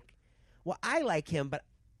I'm like, well, I like him, but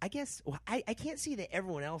I guess I can't see that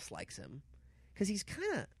everyone else likes him because he's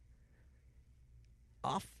kind of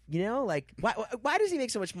off. You know, like why does he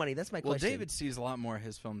make so much money? That's my Well, question. David sees a lot more of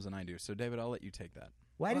his films than I do. So, David, I'll let you take that.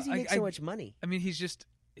 Why does he Well, make I- so much money? I mean, he's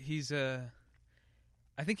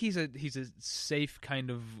I think he's a safe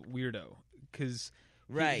kind of weirdo because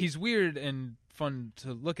Right. he's weird and fun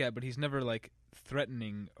to look at, but he's never like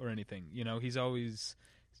threatening or anything. You know, he's always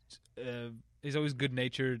good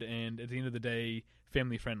natured and at the end of the day,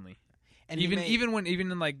 family friendly. And he even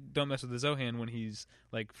in like Don't Mess with the Zohan when he's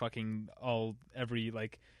like fucking every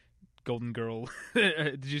like Golden Girl.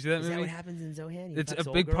 Did you see that Is movie? that what happens in Zohan? It's a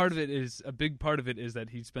big part of it is that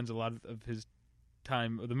he spends a lot of his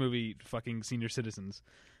time of the movie fucking senior citizens.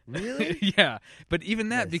 Really? Yeah, but even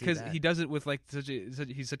that, Yeah, I see because that. he does it with like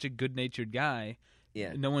he's such a good-natured guy.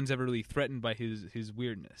 Yeah. No one's ever really threatened by his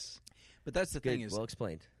weirdness. But that's the Good. thing is, Well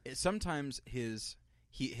explained. sometimes his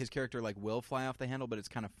character like will fly off the handle, but it's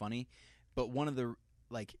kind of funny. But one of the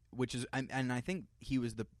like, which is, and I think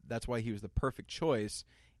that's why he was the perfect choice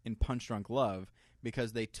in Punch Drunk Love,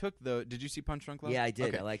 because they took did you see Punch Drunk Love? Yeah, I did.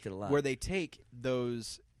 Okay. I liked it a lot. Where they take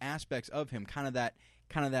those aspects of him, kind of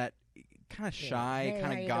shy,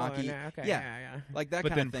 kind of gawky, Okay, yeah, like that But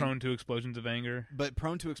kind then of thing. prone to explosions of anger. But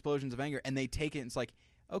prone to explosions of anger, and they take it and it's like,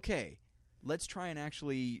 okay, let's try and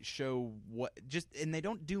actually show and they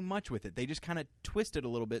don't do much with it. They just kind of twist it a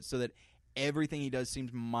little bit so that everything he does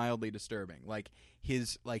seems mildly disturbing. Like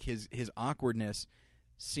his awkwardness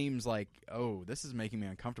seems like, oh, this is making me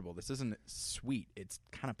uncomfortable. This isn't sweet. It's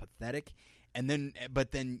kind of pathetic.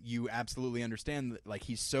 But then you absolutely understand that, like,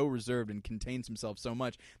 he's so reserved and contains himself so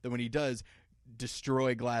much that when he does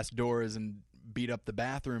destroy glass doors and beat up the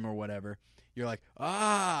bathroom or whatever, you're like,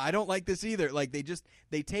 I don't like this either. Like, they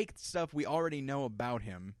take stuff we already know about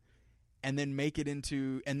him and then make it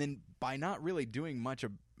into, and then by not really doing much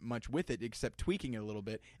with it except tweaking it a little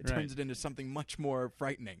bit, it Right. turns it into something much more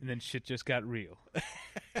frightening. And then shit just got real.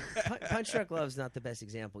 Punch Drunk Love's not the best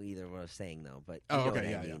example either of what I was saying, though. But you Oh, know okay, what I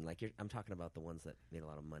yeah, mean. yeah. Like I'm talking about the ones that made a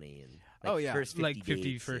lot of money and Oh, yeah. first 50 Like 50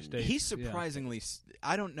 dates First and- Dates. He's Yeah. surprisingly,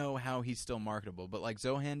 I don't know how he's still marketable, but like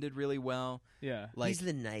Zohan did really well. Yeah. Like, He's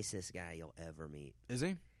the nicest guy you'll ever meet. is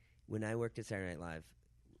he? When I worked at Saturday Night Live,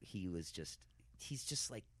 he's just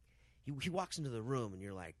like he walks into the room and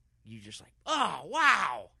you're just like, oh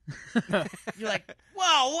wow, you're like,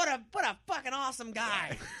 whoa, what a fucking awesome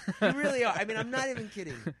guy. You really are. I mean, I'm not even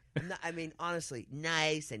kidding. I mean, honestly,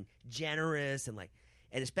 nice and generous and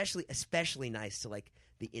especially nice to like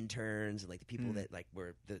the interns and like the people that like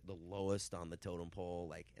were the lowest on the totem pole,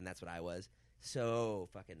 like, and that's what I was. So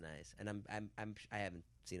fucking nice. And I haven't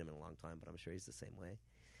seen him in a long time, but I'm sure he's the same way.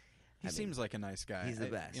 He seems like a nice guy. he's the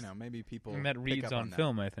best. Maybe people And that pick reads up on that.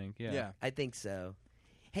 film, I think. Yeah. Yeah. I think so.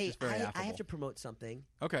 Hey, Just very I affable. have to promote something.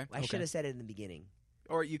 Okay. I should have said it in the beginning.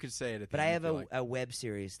 Or you could say it at the But end I if have you like. a web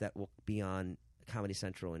series that will be on Comedy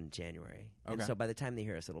Central in January. And Okay. so by the time they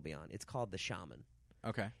hear us, it'll be on. It's called The Shaman.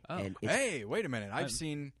 Okay. Oh. And it's, Hey, wait a minute. I've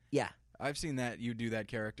seen yeah. that you do that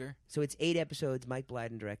character. So it's 8 episodes. Mike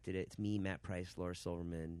Blyden directed it. It's me, Matt Price, Laura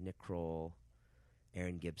Silverman, Nick Kroll,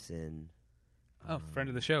 Aaron Gibson. Oh, friend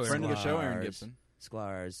of the show. Friend of the show, Aaron Sklars. Gibson.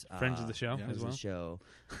 Sklar's. Friends of the show yeah. as Friends of well. the show.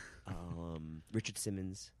 Richard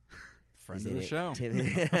Simmons. Friend is of in the it. show.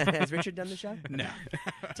 Has Richard done the show? No.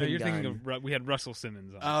 So Tim you're thinking Gunn. of we had Russell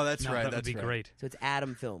Simmons on. Oh, that's No, right. That That's would be right. great. So it's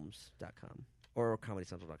adamfilms.com or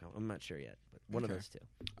comedycentral.com. I'm not sure yet, but one Okay. of those two.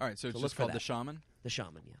 All right. So it's So just look for called that. The Shaman. The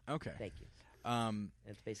Shaman, yeah. Okay. Thank you. And And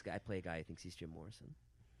it's basically I play a guy who thinks he's Jim Morrison.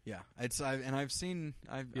 yeah, I've seen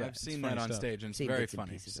Yeah, I've it's seen funny that on stuff. stage and it's Seen very bits and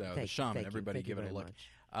funny. pieces. So Thank The you, Shaman, thank you, everybody thank you give it a very look.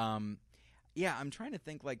 much. Yeah, I'm trying to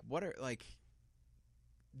think like what are like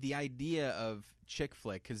the idea of chick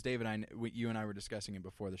flick, because David, you and I were discussing it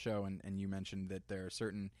before the show, and you mentioned that there are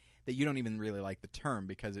certain that you don't even really like the term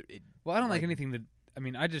because it Well, I don't like anything that. I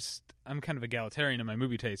mean, I'm kind of egalitarian in my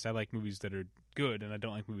movie taste. I like movies that are good, and I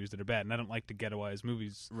don't like movies that are bad. And I don't like to ghettoize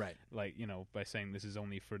movies, right, like, by saying this is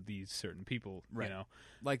only for these certain people. Right. You know,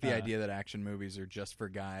 like the idea that action movies are just for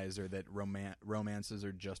guys or that romances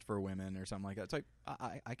are just for women or something like that. It's like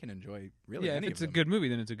I can enjoy really yeah. If any it's of a them. good movie,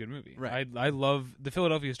 then it's a good movie. Right. I love The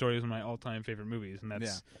Philadelphia Story is one of my all-time favorite movies, and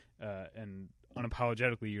that's an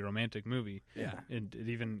unapologetically romantic movie. Yeah. And it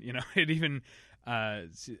even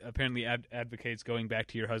apparently advocates going back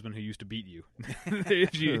to your husband who used to beat you.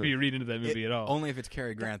 if you read into that movie at all. Only if it's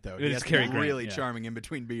Cary Grant though. It He is has to Cary be Grant, really yeah. charming in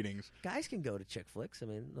between beatings. Guys can go to chick flicks. I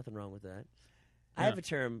mean, nothing wrong with that. I Yeah. have a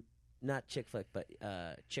term, not chick flick, but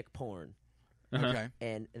chick porn. Uh-huh. Okay.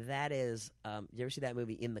 And that is, you ever see that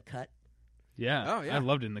movie In the Cut? Yeah. Oh, yeah. I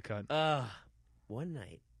loved In the Cut. One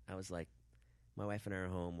night, I was like, my wife and I are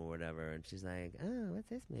home or whatever, and she's like, oh, what's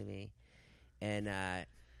this movie? And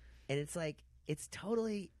it's like, it's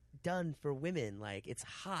totally done for women. Like, it's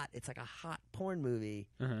hot. It's like a hot porn movie,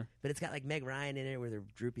 Uh-huh. but it's got like Meg Ryan in it with her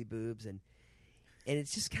droopy boobs, and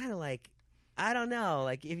it's just kind of like, I don't know.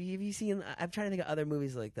 Like, if you seen, I'm trying to think of other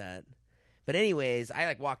movies like that. But anyways, I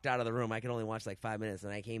like walked out of the room. I could only watch like 5 minutes,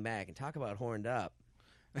 and I came back and talk about horned up.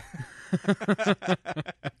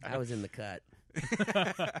 I was in the cut.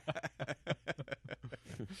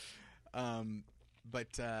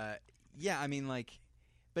 But yeah, I mean, like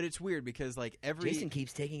but it's weird because like Jason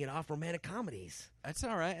keeps taking it off romantic comedies. That's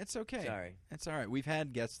all right. It's okay. Sorry. That's all right. We've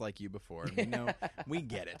had guests like you before. We know we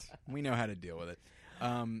get it. We know how to deal with it.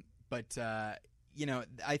 But you know,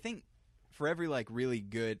 I think for every like really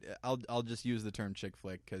good, I'll just use the term chick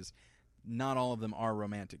flick because not all of them are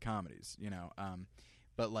romantic comedies. You know,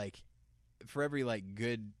 but like for every like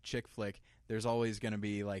good chick flick, there's always going to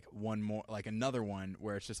be like one more, like another one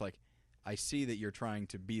where it's just like, I see that you're trying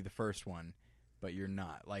to be the first one, but you're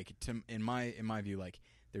not. Like in my view, like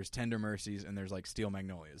there's Tender Mercies and there's like Steel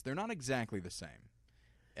Magnolias. They're not exactly the same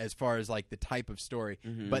as far as like the type of story,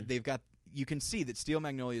 but they've got. You can see that Steel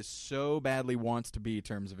Magnolias so badly wants to be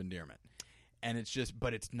Terms of Endearment, and it's just,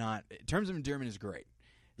 but it's not. Terms of Endearment is great.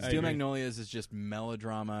 Steel Magnolias is just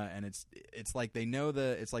melodrama, and it's like they know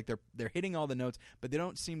it's like they're hitting all the notes, but they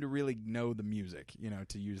don't seem to really know the music, you know,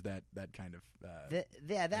 to use that kind of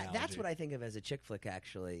that's what I think of as a chick flick,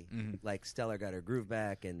 actually. Like Stellar got her groove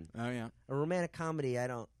back, and a romantic comedy.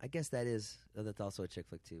 I guess that's also a chick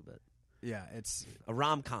flick too, but yeah, it's a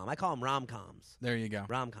rom-com. I call them rom-coms. There you go,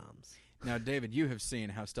 rom-coms. Now, David, you have seen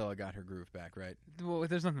how Stella got her groove back, right? Well,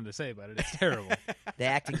 there's nothing to say about it. It's terrible. The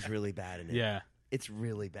acting's really bad in it. Yeah. It's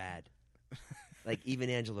really bad. Like,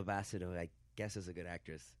 even Angela Bassett, who I guess is a good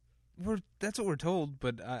actress. That's what we're told,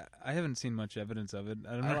 but I haven't seen much evidence of it.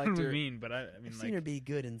 I don't know what you mean, but I mean, I've seen her be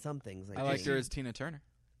good in some things. I liked her as Tina Turner.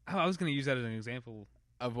 Oh, I was going to use that as an example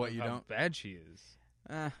of what how bad she is.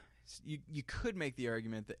 You could make the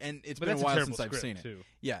argument that, and it's but been a while since I've script seen it. Too.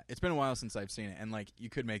 Yeah, it's been a while since I've seen it, and like you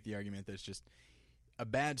could make the argument that it's just a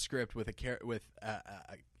bad script with a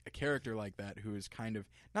character like that who is kind of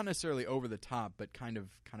not necessarily over the top, but kind of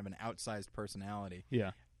an outsized personality.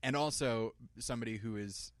 Yeah, and also somebody who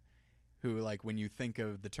like when you think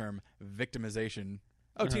of the term victimization,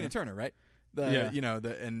 Tina Turner, right?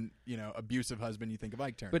 Abusive husband, you think of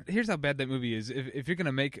Ike Turner. But here's how bad that movie is. If you're going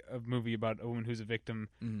to make a movie about a woman who's a victim,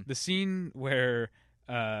 the scene where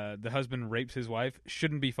the husband rapes his wife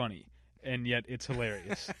shouldn't be funny, and yet it's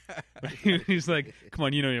hilarious. He's like, come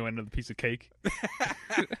on, you know you want another piece of cake.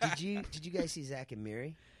 Did you guys see Zack and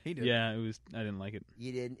Miri? He did. Yeah, I didn't like it.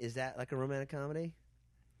 You didn't? Is that like a romantic comedy?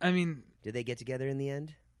 I mean... Did they get together in the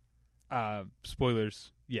end?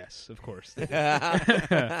 Spoilers. Yes, of course.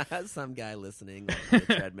 Some guy listening on the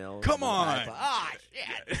treadmill. Come on!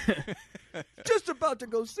 Shit! Just about to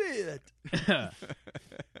go see it.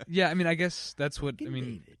 Yeah, I mean, I guess that's what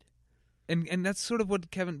David. and that's sort of what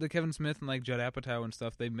Kevin Smith and like Judd Apatow and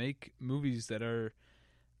stuff. They make movies that are.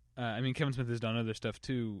 I mean, Kevin Smith has done other stuff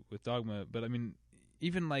too with Dogma, but I mean,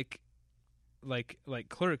 even like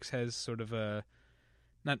Clerks has sort of a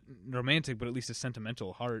not romantic, but at least a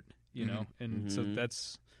sentimental heart. You know, and so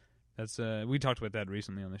that's we talked about that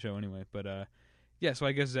recently on the show anyway. But yeah, so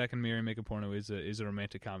I guess Zack and Miri Make a Porno is a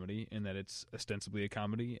romantic comedy in that it's ostensibly a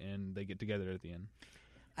comedy, and they get together at the end.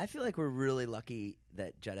 I feel like we're really lucky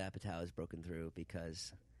that Judd Apatow has broken through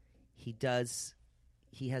because he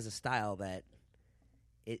has a style that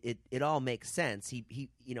it all makes sense. He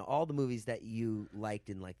all the movies that you liked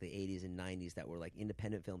in like the 80s and 90s that were like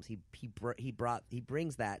independent films, he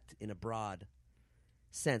brings that in a broad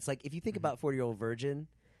sense. Like if you think about 40-Year-Old Virgin,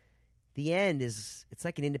 the end it's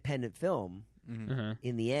like an independent film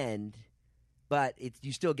in the end, but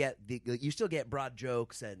you still get broad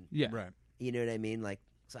jokes and right. You know what I mean? Like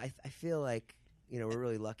so, I feel like we're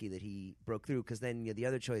really lucky that he broke through because then the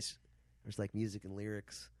other choice was like Music and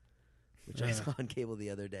Lyrics, which I saw on cable the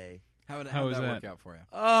other day. How did that work out for you?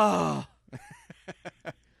 Oh,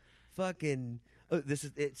 fucking. Oh,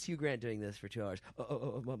 it's Hugh Grant doing this for 2 hours. I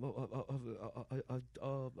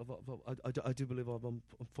do believe I'm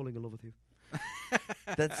falling in love with you.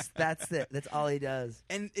 That's it. That's all he does.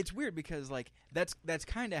 And it's weird because like that's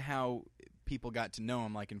kind of how people got to know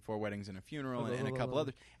him, like in 4 Weddings and a Funeral and a couple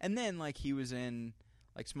others. And then like he was in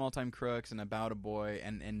like Small Time Crooks and About a Boy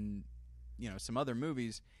and some other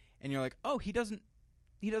movies, and you're like, oh, he doesn't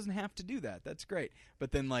have to do that. That's great.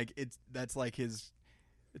 But then like that's like his.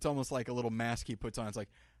 It's almost like a little mask he puts on. It's like,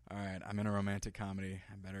 all right, I'm in a romantic comedy.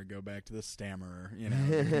 I better go back to the stammerer,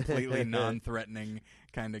 completely non-threatening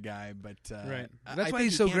kind of guy. But right, that's why think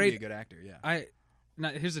he's so great. Be a good actor, yeah.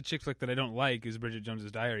 Here's a chick flick that I don't like is Bridget Jones's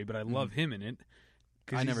Diary, but I love him in it.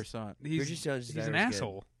 I never saw it. Bridget Jones's He's Diary an is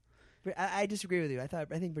asshole. Good. I disagree with you. I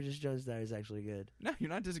think Bridget Jones's Diary is actually good. No, you're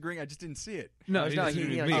not disagreeing. I just didn't see it. No, I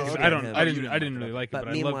didn't really like it. But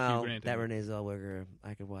I love meanwhile, Hugh Grant. that Renee Zellweger,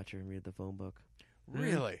 I could watch her and read the phone book.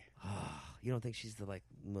 Really? You don't think she's the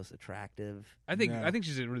most attractive? I think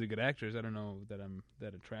she's a really good actress. I don't know that I'm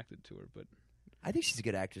that attracted to her, but I think she's a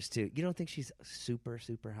good actress too. You don't think she's super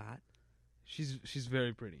super hot? She's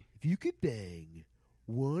very pretty. If you could bang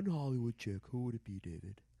one Hollywood chick, who would it be,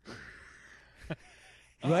 David?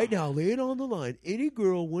 Right now, lay it on the line. Any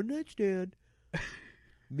girl, one night stand,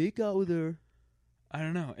 make out with her. I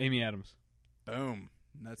don't know. Amy Adams. Boom.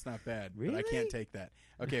 That's not bad. But I Really? can't take that.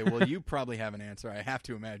 Okay, well, you probably have an answer. I have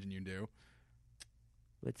to imagine you do.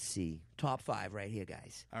 Let's see. Top 5 right here,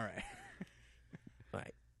 guys. All right. All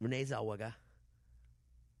right. Renee Zellweger.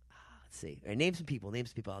 Let's see. All right, name some people. Name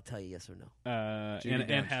some people. I'll tell you yes or no. Judi Anne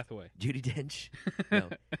Dench. Hathaway. Judi Dench. No.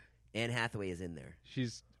 Anne Hathaway is in there.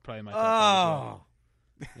 She's probably my top five as well.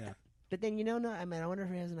 Yeah. But then no. I mean, I wonder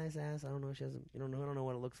if she has a nice ass. I don't know if she has. I don't know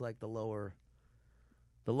what it looks like. The lower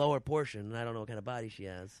portion. And I don't know what kind of body she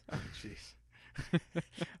has. Oh, jeez.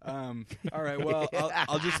 All right. Well,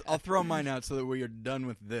 I'll throw mine out so that we are done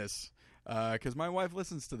with this. Because my wife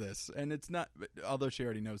listens to this, and it's not. Although she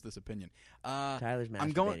already knows this opinion. Tyler's masturbating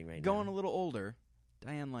I'm going right going now. a little older.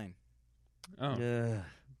 Diane Lane. Oh, Ugh,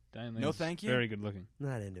 Diane No, Lane's thank you? Very good looking.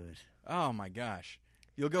 not into it. Oh my gosh.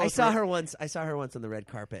 You'll go. I saw through- her once. I saw her once on the red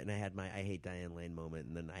carpet, and I had my "I hate Diane Lane" moment,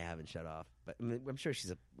 and then I haven't shut off. But I'm sure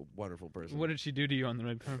she's a wonderful person. What did she do to you on the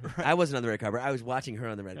red carpet? I wasn't on the red carpet. I was watching her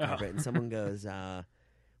on the red Oh. carpet, and someone goes,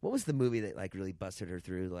 "What was the movie that like really busted her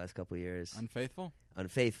through the last couple of years?" Unfaithful.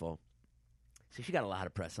 Unfaithful. So she got a lot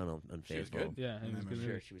of press on Unfaithful. good. Yeah, it In was that good. movie.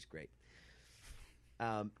 Sure, she was great.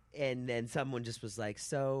 And then someone just was like,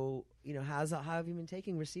 "So, how have you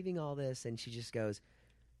been receiving all this?" And she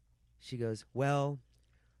goes, "Well,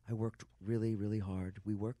 I worked really, really hard.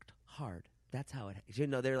 We worked hard. That's how it."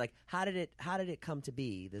 They're like, "How did it come to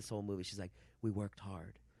be?" This whole movie. She's like, "We worked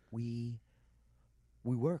hard. We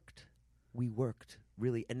worked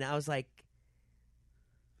really." And I was like,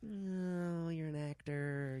 "No, you're an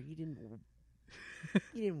actor. You didn't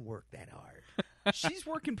work that hard." She's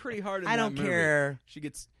working pretty hard. In I that don't movie. care.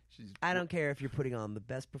 She's. I don't care if you're putting on the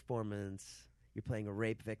best performance. You're playing a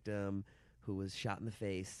rape victim who was shot in the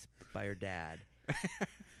face by her dad.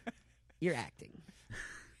 You're acting.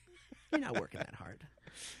 You're not working that hard.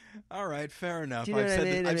 All right, fair enough. Do you know what I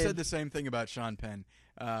mean? I've said the same thing about Sean Penn.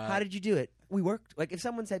 How did you do it? We worked. Like if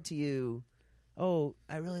someone said to you, "Oh,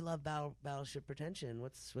 I really love Battleship Pretension.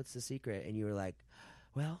 What's the secret?" And you were like,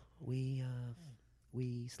 "Well, we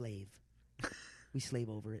slave. We slave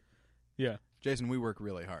over it." Yeah. Jason, we work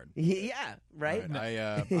really hard. Yeah, right.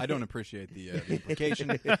 I don't appreciate the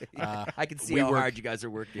implication. I can see we how work- hard you guys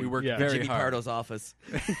are working. We work Yeah. very Jimmy hard. Pardo's office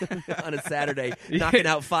on a Saturday, knocking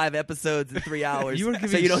out 5 episodes in 3 hours. You were so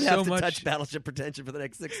giving you don't so have to much- touch Battleship Pretension for the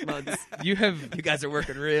next 6 months. You have You guys are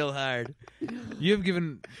working real hard.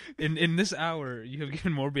 given in this hour you have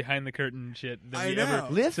given more behind the curtain shit than I we know. ever.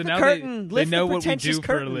 Lift So the now curtain. they Lift know the what we pretentious do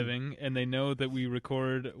for a curtain. living, and they know that we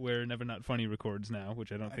record where Never Not Funny records now,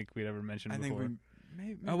 which I don't think we'd ever mentioned I think before. we.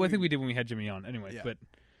 Maybe I think we did when we had Jimmy on. Anyway, Yeah. but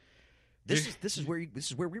This is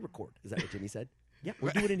where we record. Is that what Jimmy said? Yeah,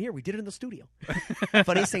 we do it in here. We did it in the studio.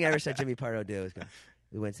 Funniest thing I ever saw Jimmy Pardo do was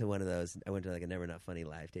we went to one of those. I went to like a Never Not Funny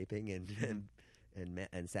live taping, and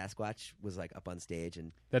Sasquatch was like up on stage,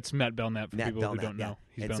 and that's Matt Belknap for Matt people Belknap, who don't know.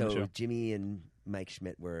 yeah. He's And been on the so show. Jimmy and Mike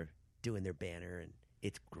Schmidt were doing their banner, and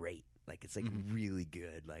it's great. Like it's like really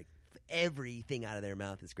good. Like everything out of their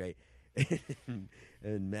mouth is great.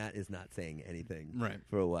 And Matt is not saying anything Right.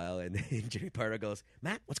 for a while, and then Jimmy Pardo goes,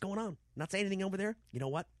 "Matt, what's going on? Not saying anything over there? You know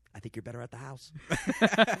what? I think you're better at the house.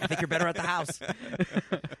 I think you're better at the house."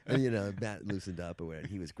 And Matt loosened up or whatever.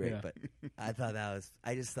 He was great, Yeah. but I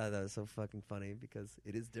just thought that was so fucking funny because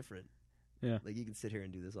it is different. Yeah. Like you can sit here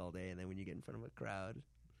and do this all day, and then when you get in front of a crowd,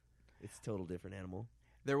 it's a total different animal.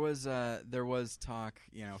 There was talk,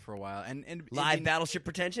 for a while, and Live Battleship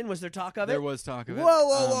Pretension, was there talk of it? There was talk of it.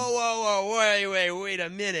 Whoa! Wait a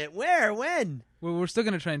minute. Where? When? Well, we're still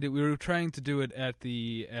going to try and do. We were trying to do it at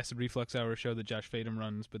the Acid Reflux Hour show that Josh Fadem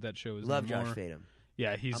runs, but that show is Love more, Josh Fadem.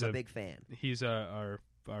 Yeah, he's I'm a big fan. He's our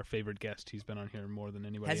favorite guest. He's been on here more than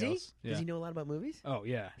anybody Has he? else. Yeah. Does he know a lot about movies? Oh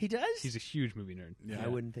yeah, He does. he's a huge movie nerd. Yeah. I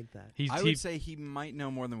wouldn't think that. I would say he might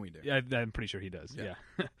know more than we do. Yeah, I'm pretty sure he does. Yeah.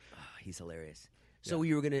 Yeah. He's hilarious. So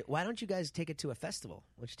you were gonna. Why don't you guys take it to a festival?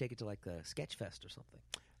 Why don't you take it to like a sketch fest or something?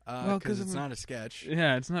 Well, 'cause Because of it's a- not a sketch.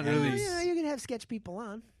 Yeah, it's not Yeah, really. Yeah, you can have sketch people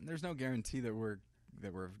on. There's no guarantee that we're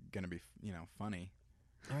going to be funny.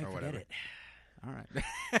 All right, Or forget whatever. it. All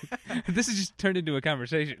right. This has just turned into a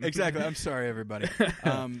conversation. Exactly. I'm sorry, everybody.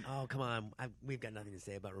 Oh come on, we've got nothing to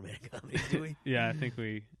say about romantic comedies, do we? Yeah, I think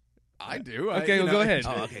we. I do. Okay, well, go ahead.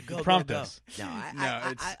 Oh, okay, go. Prompt go. us. No, No,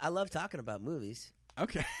 it's- I love talking about movies.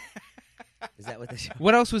 Okay. Is that what the show?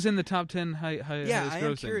 What else was in the top 10 highest Yeah, I am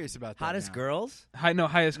grossing? curious about that. Hottest now. girls? Highest No,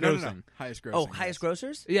 grossing. no. Highest grossing. Oh, highest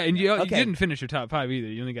grossers? Yeah, and you Okay. didn't finish your top 5 either.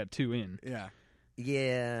 You only got 2 in. Yeah.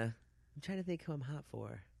 Yeah. I'm trying to think who I'm hot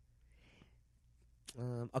for.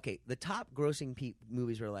 Okay, the top grossing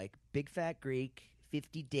movies were like Big Fat Greek,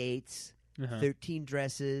 50 Dates, Uh-huh. 13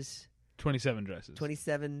 Dresses, 27 dresses.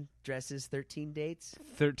 27 Dresses, 13 Dates,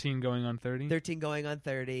 13 going on 30. 13 going on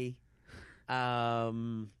 30.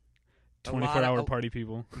 24-hour party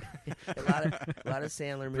people. a lot of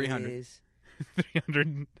Sandler 300. movies.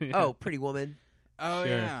 300. Yeah. Oh, Pretty Woman. Oh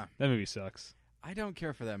Sure. yeah, That movie sucks. I don't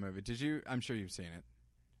care for that movie. Did you? I'm sure you've seen it.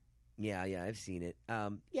 Yeah, I've seen it.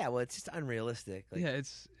 Yeah, well, it's just unrealistic. Like, Yeah,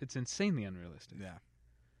 it's insanely unrealistic. Yeah.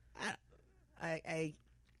 I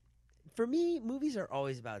for me, movies are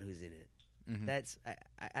always about who's in it. Mhm. That's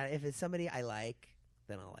if it's somebody I like,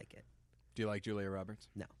 then I'll like it. Do you like Julia Roberts?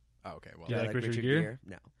 No. Oh, okay. Well, Yeah, Do I like Richard Gere?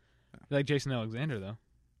 No. You like Jason Alexander, though.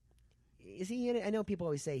 Is he in it? I know people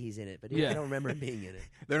always say he's in it, but Yeah. I don't remember him being in it.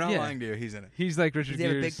 they're not Yeah. lying to you. He's in it. He's like Richard Does he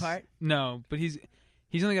have a Gere's- big part? No, but he's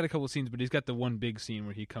only got a couple scenes, but he's got the one big scene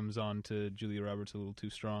where he comes on to Julia Roberts a little too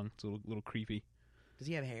strong. It's a little creepy. Does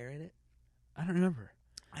he have hair in it? I don't remember.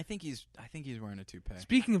 I think he's wearing a toupee.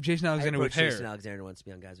 Speaking of Jason Alexander I with approached hair, Jason Alexander once to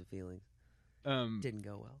be on Guys with Feelings. Didn't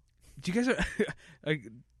go well. do you guys are like,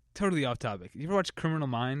 totally off topic? You ever watch Criminal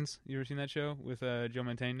Minds? You ever seen that show with Joe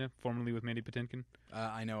Mantegna, formerly with Mandy Patinkin?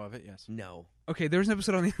 I know of it. Yes. No. Okay, there was an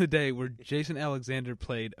episode on the other day where Jason Alexander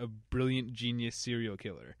played a brilliant genius serial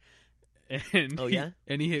killer, and Oh, yeah?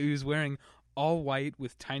 he was wearing all white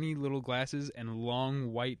with tiny little glasses and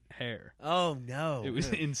long white hair. Oh no. It was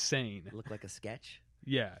insane. It looked like a sketch.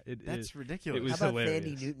 Yeah, it That's is. ridiculous. it was How about hilarious.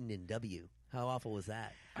 Sandy Newton in W? How awful was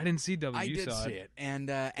that? I didn't see W. I You did saw see it. it, and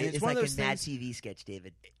It's one like of those a Mad things. TV sketch,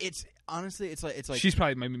 David. It's honestly, it's like She's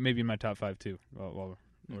probably maybe in my top 5 too. While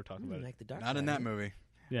we're talking You about it. like the dark not in side, that huh? movie.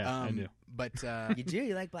 Yeah, I do. But You do?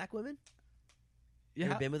 You like black women? You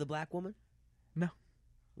Yeah. ever been with a black woman? No.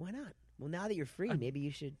 Why not? Well, now that you're free, I'm- maybe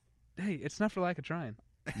you should Hey, it's not for lack of trying.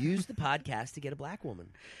 use the podcast to get a black woman.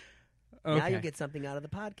 Okay. Now you'll get something out of the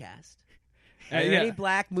podcast. Uh, Are there yeah. any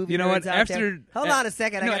black movie You know what? nerds out there? After Hold on a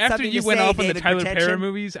second. no, I got after something you to went say, off on the David Tyler Perry Pretension.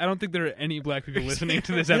 movies, I don't think there are any black people listening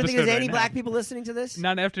to this You episode. don't think there's any right black now. people listening to this?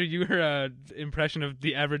 Not after your impression of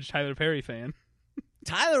the average Tyler Perry fan.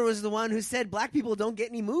 Tyler was the one who said black people don't get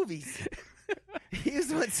any movies. He was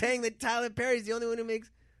the one saying that Tyler Perry's the only one who makes.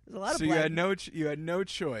 There's a lot so of black. you had no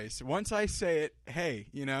choice. Once I say it, hey,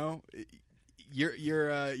 you know, your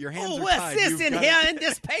hands Oh, are what's tied. this You've in gotta- here in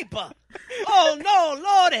this paper? Oh no,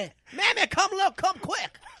 Lordy, Mammy, come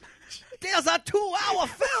quick! There's a 2-hour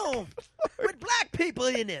film with black people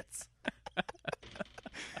in it.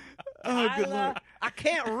 Oh, good Tyler, lord. I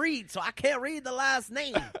can't read, so I can't read the last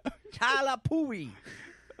name. Tyler Perry.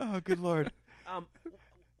 Oh, good lord.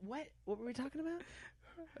 What were we talking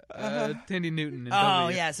about? Tandy Newton. In Oh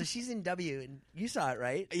W. yeah, so she's in W, and you saw it,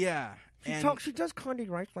 right? Yeah. And She does Condi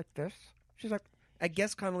Rice like this. She's like, I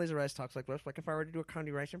guess Condoleezza Rice talks like this. Like if I were to do a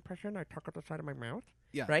Condi Rice impression, I talk at the side of my mouth.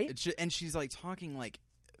 yeah, right? and she's like talking like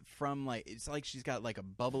from like it's like she's got like a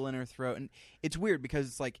bubble in her throat, and it's weird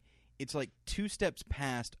because it's like 2 steps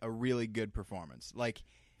past a really good performance. Like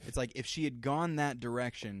it's like if she had gone that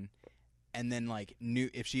direction, and then like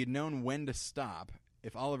if she had known when to stop.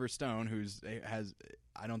 If Oliver Stone,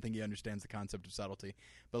 I don't think he understands the concept of subtlety,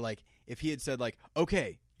 but like if he had said like,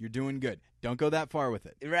 okay, you're doing good, don't go that far with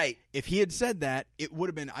it. Right. If he had said that, it would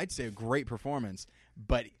have been, I'd say, a great performance.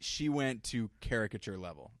 But she went to caricature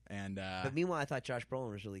level, and But meanwhile, I thought Josh Brolin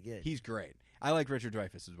was really good. he's great. I like Richard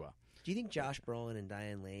Dreyfuss as well. Do you think Josh Brolin and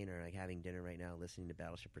Diane Lane are like having dinner right now, listening to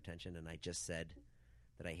Battleship Pretension? And I just said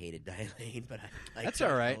that I hated Diane Lane, but I like That's Josh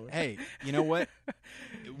all right. Brolin. Hey, you know what?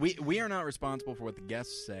 We are not responsible for what the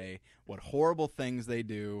guests say, what horrible things they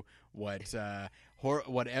do, what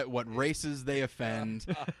races they offend.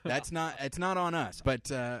 It's not on us. But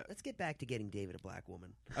Let's get back to getting David a black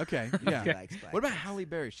woman. okay, He yeah. likes black What about guys. Halle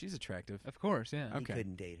Berry? She's attractive. Of course, yeah. He Okay.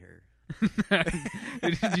 couldn't date her. Do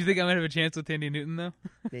you think I might have a chance with Tandy Newton though?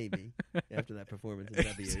 Maybe after that performance in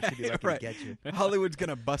W, she'd be lucky Right. to get you. Hollywood's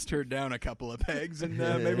gonna bust her down a couple of pegs, and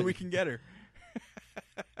maybe we can get her.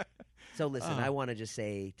 So listen, Oh. I want to just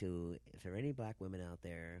say to if there are any black women out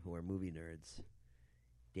there who are movie nerds,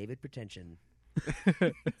 David Pretension.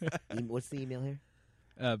 What's the email here?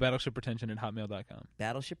 BattleshipPretension@hotmail.com.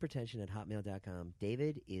 BattleshipPretension@hotmail.com.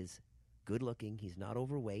 David is good looking. He's not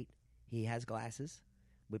overweight. He has glasses,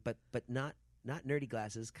 but not nerdy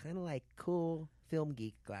glasses. Kind of like cool film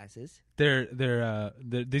geek glasses. They're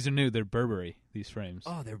these are new. They're Burberry. These frames.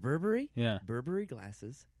 Oh, they're Burberry. Yeah. Burberry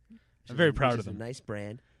glasses. I'm very proud which of is them. A nice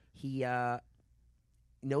brand. He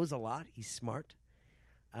knows a lot. He's smart.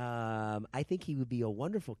 I think he would be a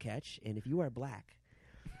wonderful catch. And if you are black,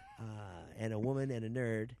 and a woman and a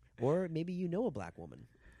nerd, or maybe you know a black woman,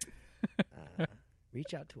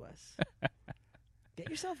 reach out to us. Get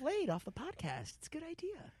yourself laid off the podcast. It's a good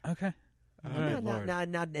idea. Okay. Oh, All right. good Lord.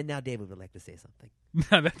 Now David would like to say something.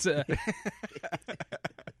 No, that's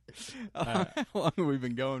How long have we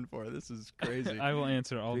been going for? This is crazy. I will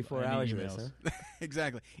answer all 3-4 any hours of emails. this, huh?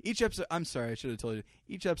 Exactly. Each episode. I'm sorry, I should have told you.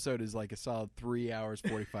 Each episode is like a solid 3 hours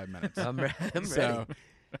 45 minutes. I'm ready. So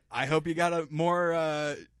I hope you got a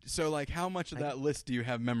more. So like, how much of that list do you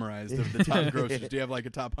have memorized of the top grossers? Do you have like a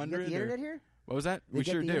top You got 100? the internet here? What was that? They We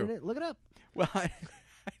get sure the do. internet? Look it up. Well, I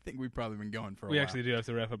think we've probably been going for a We while. actually do have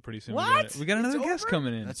to wrap up pretty soon. What? We got another It's guest over?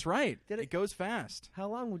 coming in. That's right. Did it it- goes fast. How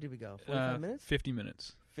long did we go? 45 minutes? 50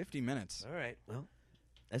 minutes. 50 minutes. All right. Well,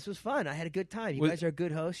 this was fun. I had a good time. You Well- guys are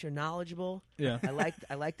good hosts. You're knowledgeable. Yeah. I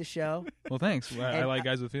like the show. Well, thanks. I And, like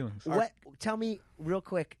guys with feelings. What? Tell me real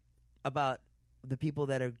quick about the people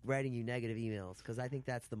that are writing you negative emails, because I think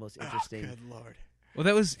that's the most interesting. Good Lord. Well,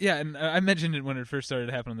 that was and I mentioned it when it first started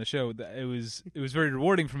to happen on the show. That it was very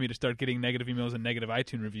revarding for me to start getting negative emails and negative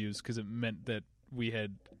iTunes reviews because it meant that we're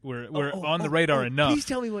on the radar enough. Please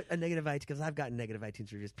tell me what a negative iTunes, because I've gotten negative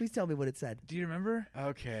iTunes reviews. Please tell me what it said. Do you remember?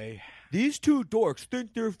 Okay. These two dorks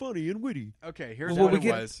think they're funny and witty. Okay, here's Well, what we it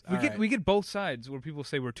get was. we All get right. we get both sides where people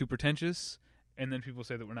say we're too pretentious, and then people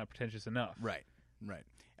say that we're not pretentious enough. Right.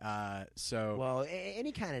 So Well,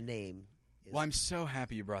 any kind of name. Is, Well, I'm so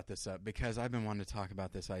happy you brought this up because I've been wanting to talk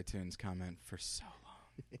about this iTunes comment for so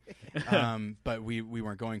long. But we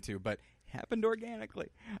weren't going to, but happened organically.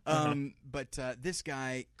 But this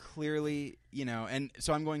guy clearly, and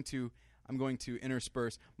so I'm going to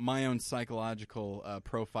intersperse my own psychological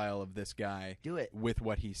profile of this guy Do it. with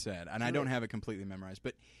what he said. And I Do don't it. have it completely memorized,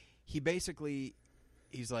 but he basically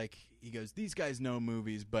he goes, these guys know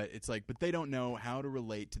movies, but it's like, but they don't know how to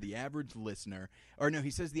relate to the average listener. Or no, he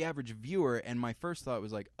says the average viewer, and my first thought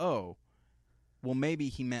was like, oh, well, maybe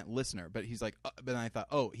he meant listener. But he's like, but then I thought,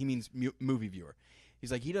 oh, he means movie viewer.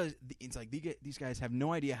 He's like, it's like these guys have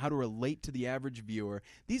no idea how to relate to the average viewer.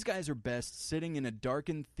 These guys are best sitting in a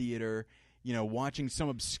darkened theater, watching some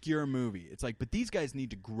obscure movie. It's like, but these guys need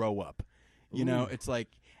to grow up. It's like,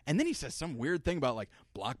 and then he says some weird thing about like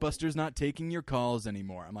Blockbuster's not taking your calls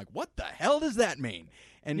anymore. I'm like, what the hell does that mean?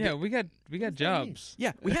 And Yeah, we got jobs.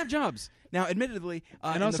 yeah, we have jobs now. Admittedly,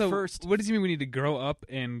 And in also, the first, what does he mean? We need to grow up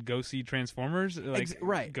and go see Transformers, like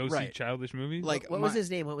right, go see right. childish movies. like what was his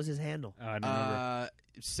name? What was his handle? I don't remember.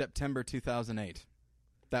 September 2008.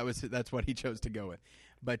 That's what he chose to go with.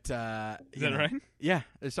 But Is that right? Yeah,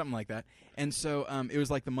 it's something like that. And so it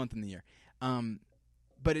was like the month in the year.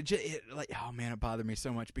 But it like, oh man, it bothered me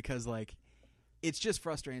so much because like it's just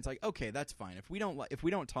frustrating. It's like, okay, that's fine. If we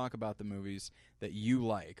don't talk about the movies that you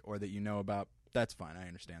like or that you know about, that's fine. I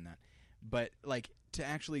understand that. But like to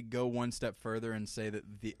actually go one step further and say that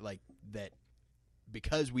that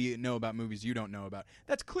because we know about movies you don't know about,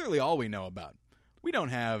 that's clearly all we know about. We don't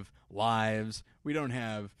have lives. We don't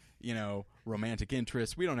have, romantic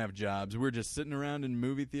interests. We don't have jobs. We're just sitting around in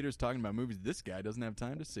movie theaters talking about movies this guy doesn't have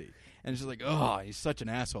time to see. And it's just like, oh, he's such an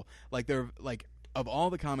asshole. Like, of all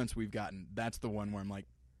the comments we've gotten, that's the one where I'm like,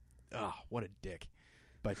 oh, what a dick.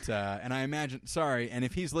 But, and I imagine, sorry, and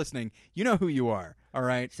if he's listening, you know who you are, all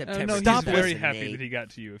right? September. No, Stop he's very listening, happy Nate. that he got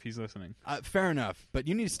to you if he's listening. Fair enough, but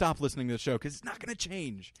you need to stop listening to the show because it's not going to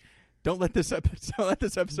change. Don't let this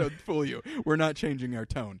episode fool you. We're not changing our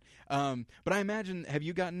tone. But I imagine, have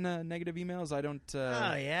you gotten negative emails? I don't.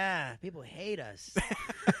 Oh yeah, people hate us.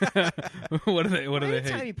 What do they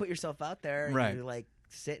Anytime hate? you put yourself out there and Right. you like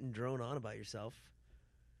sit and drone on about yourself.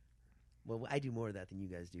 Well, I do more of that than you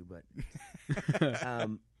guys do, but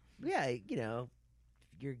yeah,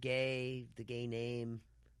 you're gay, the gay name,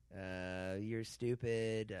 you're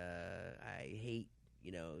stupid. I hate.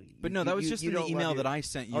 But no, that was just in the don't love email your- that I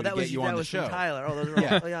sent you Oh, to that get was you that on the was show. from Tyler. Oh, those are all.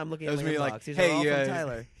 Yeah. Oh, yeah, I'm looking That at was my me inbox. like, These hey, are all from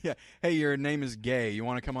Tyler. yeah, hey, your name is Gay. You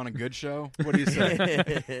want to come on a good show? What do you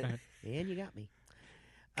say? And you got me.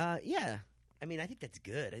 Yeah. I mean, I think that's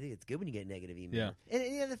good. I think it's good when you get negative email. Yeah.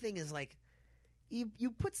 And the other thing is like, you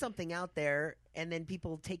put something out there, and then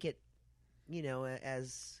people take it,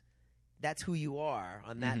 as that's who you are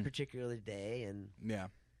on that Mhm. particular day, and Yeah.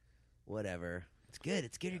 whatever. It's good.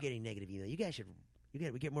 It's good you're getting negative email. You guys should. We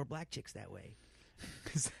get more black chicks that way.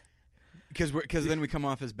 Because then we come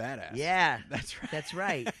off as badass. Yeah. That's right. That's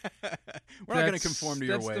right. We're not going to conform to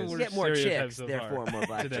your that's the ways. worst Get more stereotype chicks, so therefore far more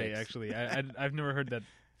black today. chicks. Actually, I've never heard that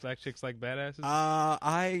black chicks like badasses.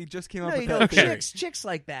 I just came up No, with you that know, theory. chicks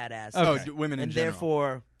like badass. Oh, Okay. women in and general.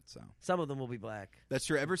 therefore, So some of them will be black. that's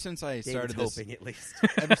true. Ever since I David's started this, hoping, at least.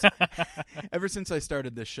 ever since I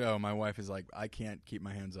started this show, my wife is like, I can't keep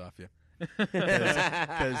my hands off you. Because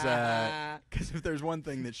if there's one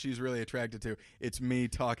thing that she's really attracted to, it's me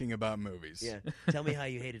talking about movies. Yeah. Tell me how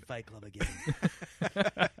you hated Fight Club again.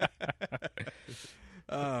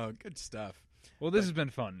 Oh, good stuff. Well, this has been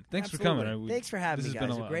fun. Thanks for coming. Thanks for having this me, has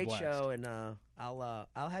guys. been A a great blast. show, and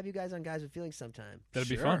I'll have you guys on Guys with Feelings sometime. That'd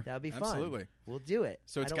be Sure. fun. That'll be fun. Absolutely. We'll do it.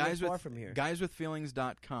 So it's I don't live far from here.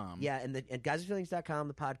 guyswithfeelings.com. Yeah, and guyswithfeelings.com,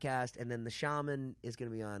 the podcast, and then the Shaman is going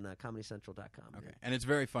to be on ComedyCentral.com. Okay, and it's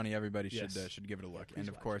very funny. Everybody Yes. should give it a look. please And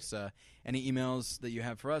of watch course, any emails that you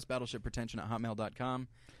have for us, battleshippretension@hotmail.com.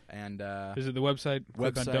 And Visit the website,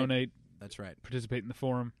 click on Website. donate, that's right. participate in the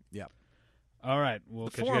forum. Yep. All right. We'll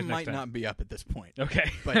The catch you forum guys next might time. not be up at this point.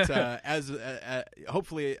 Okay. But as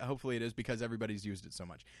hopefully it is because everybody's used it so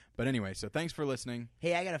much. But anyway, so thanks for listening.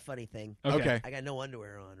 Hey, I got a funny thing. Okay. I got no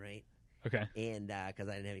underwear on, right? Okay. And because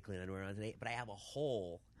I didn't have any clean underwear on today, but I have a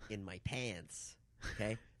hole in my pants.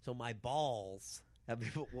 Okay, so my balls have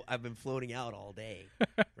been floating out all day,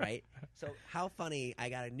 right? So how funny! I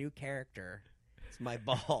got a new character. It's my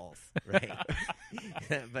balls, right?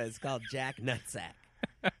 But it's called Jack Nutsack.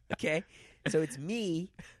 Okay, so it's me,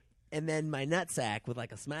 and then my nutsack with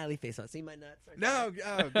like a smiley face on. See my nuts? No,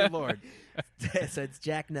 oh, good Lord. So it's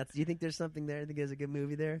Jack Nuts. Do you think there's something there? I think there's a good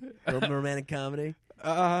movie there, a little romantic comedy.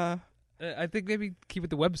 I think maybe keep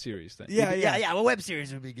it the web series thing. Yeah. Yeah. A web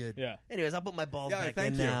series would be good. Yeah. Anyways, I'll put my balls Yeah, back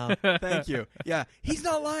thank in you. now. Thank you. Yeah, he's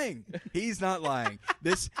not lying. He's not lying.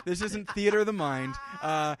 This isn't theater of the mind.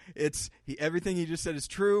 Everything he just said is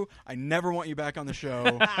true. I never want you back on the show.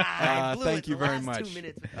 I blew Thank it you the very last much. 2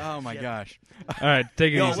 minutes with Oh that my shit. gosh. All right.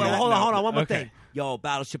 Take it Yo, easy. well, hold on. One more Okay. thing. Yo,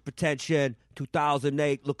 Battleship Pretension,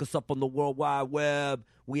 2008. Look us up on the World Wide Web.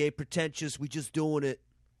 We ain't pretentious. We just doing it.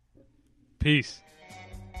 Peace.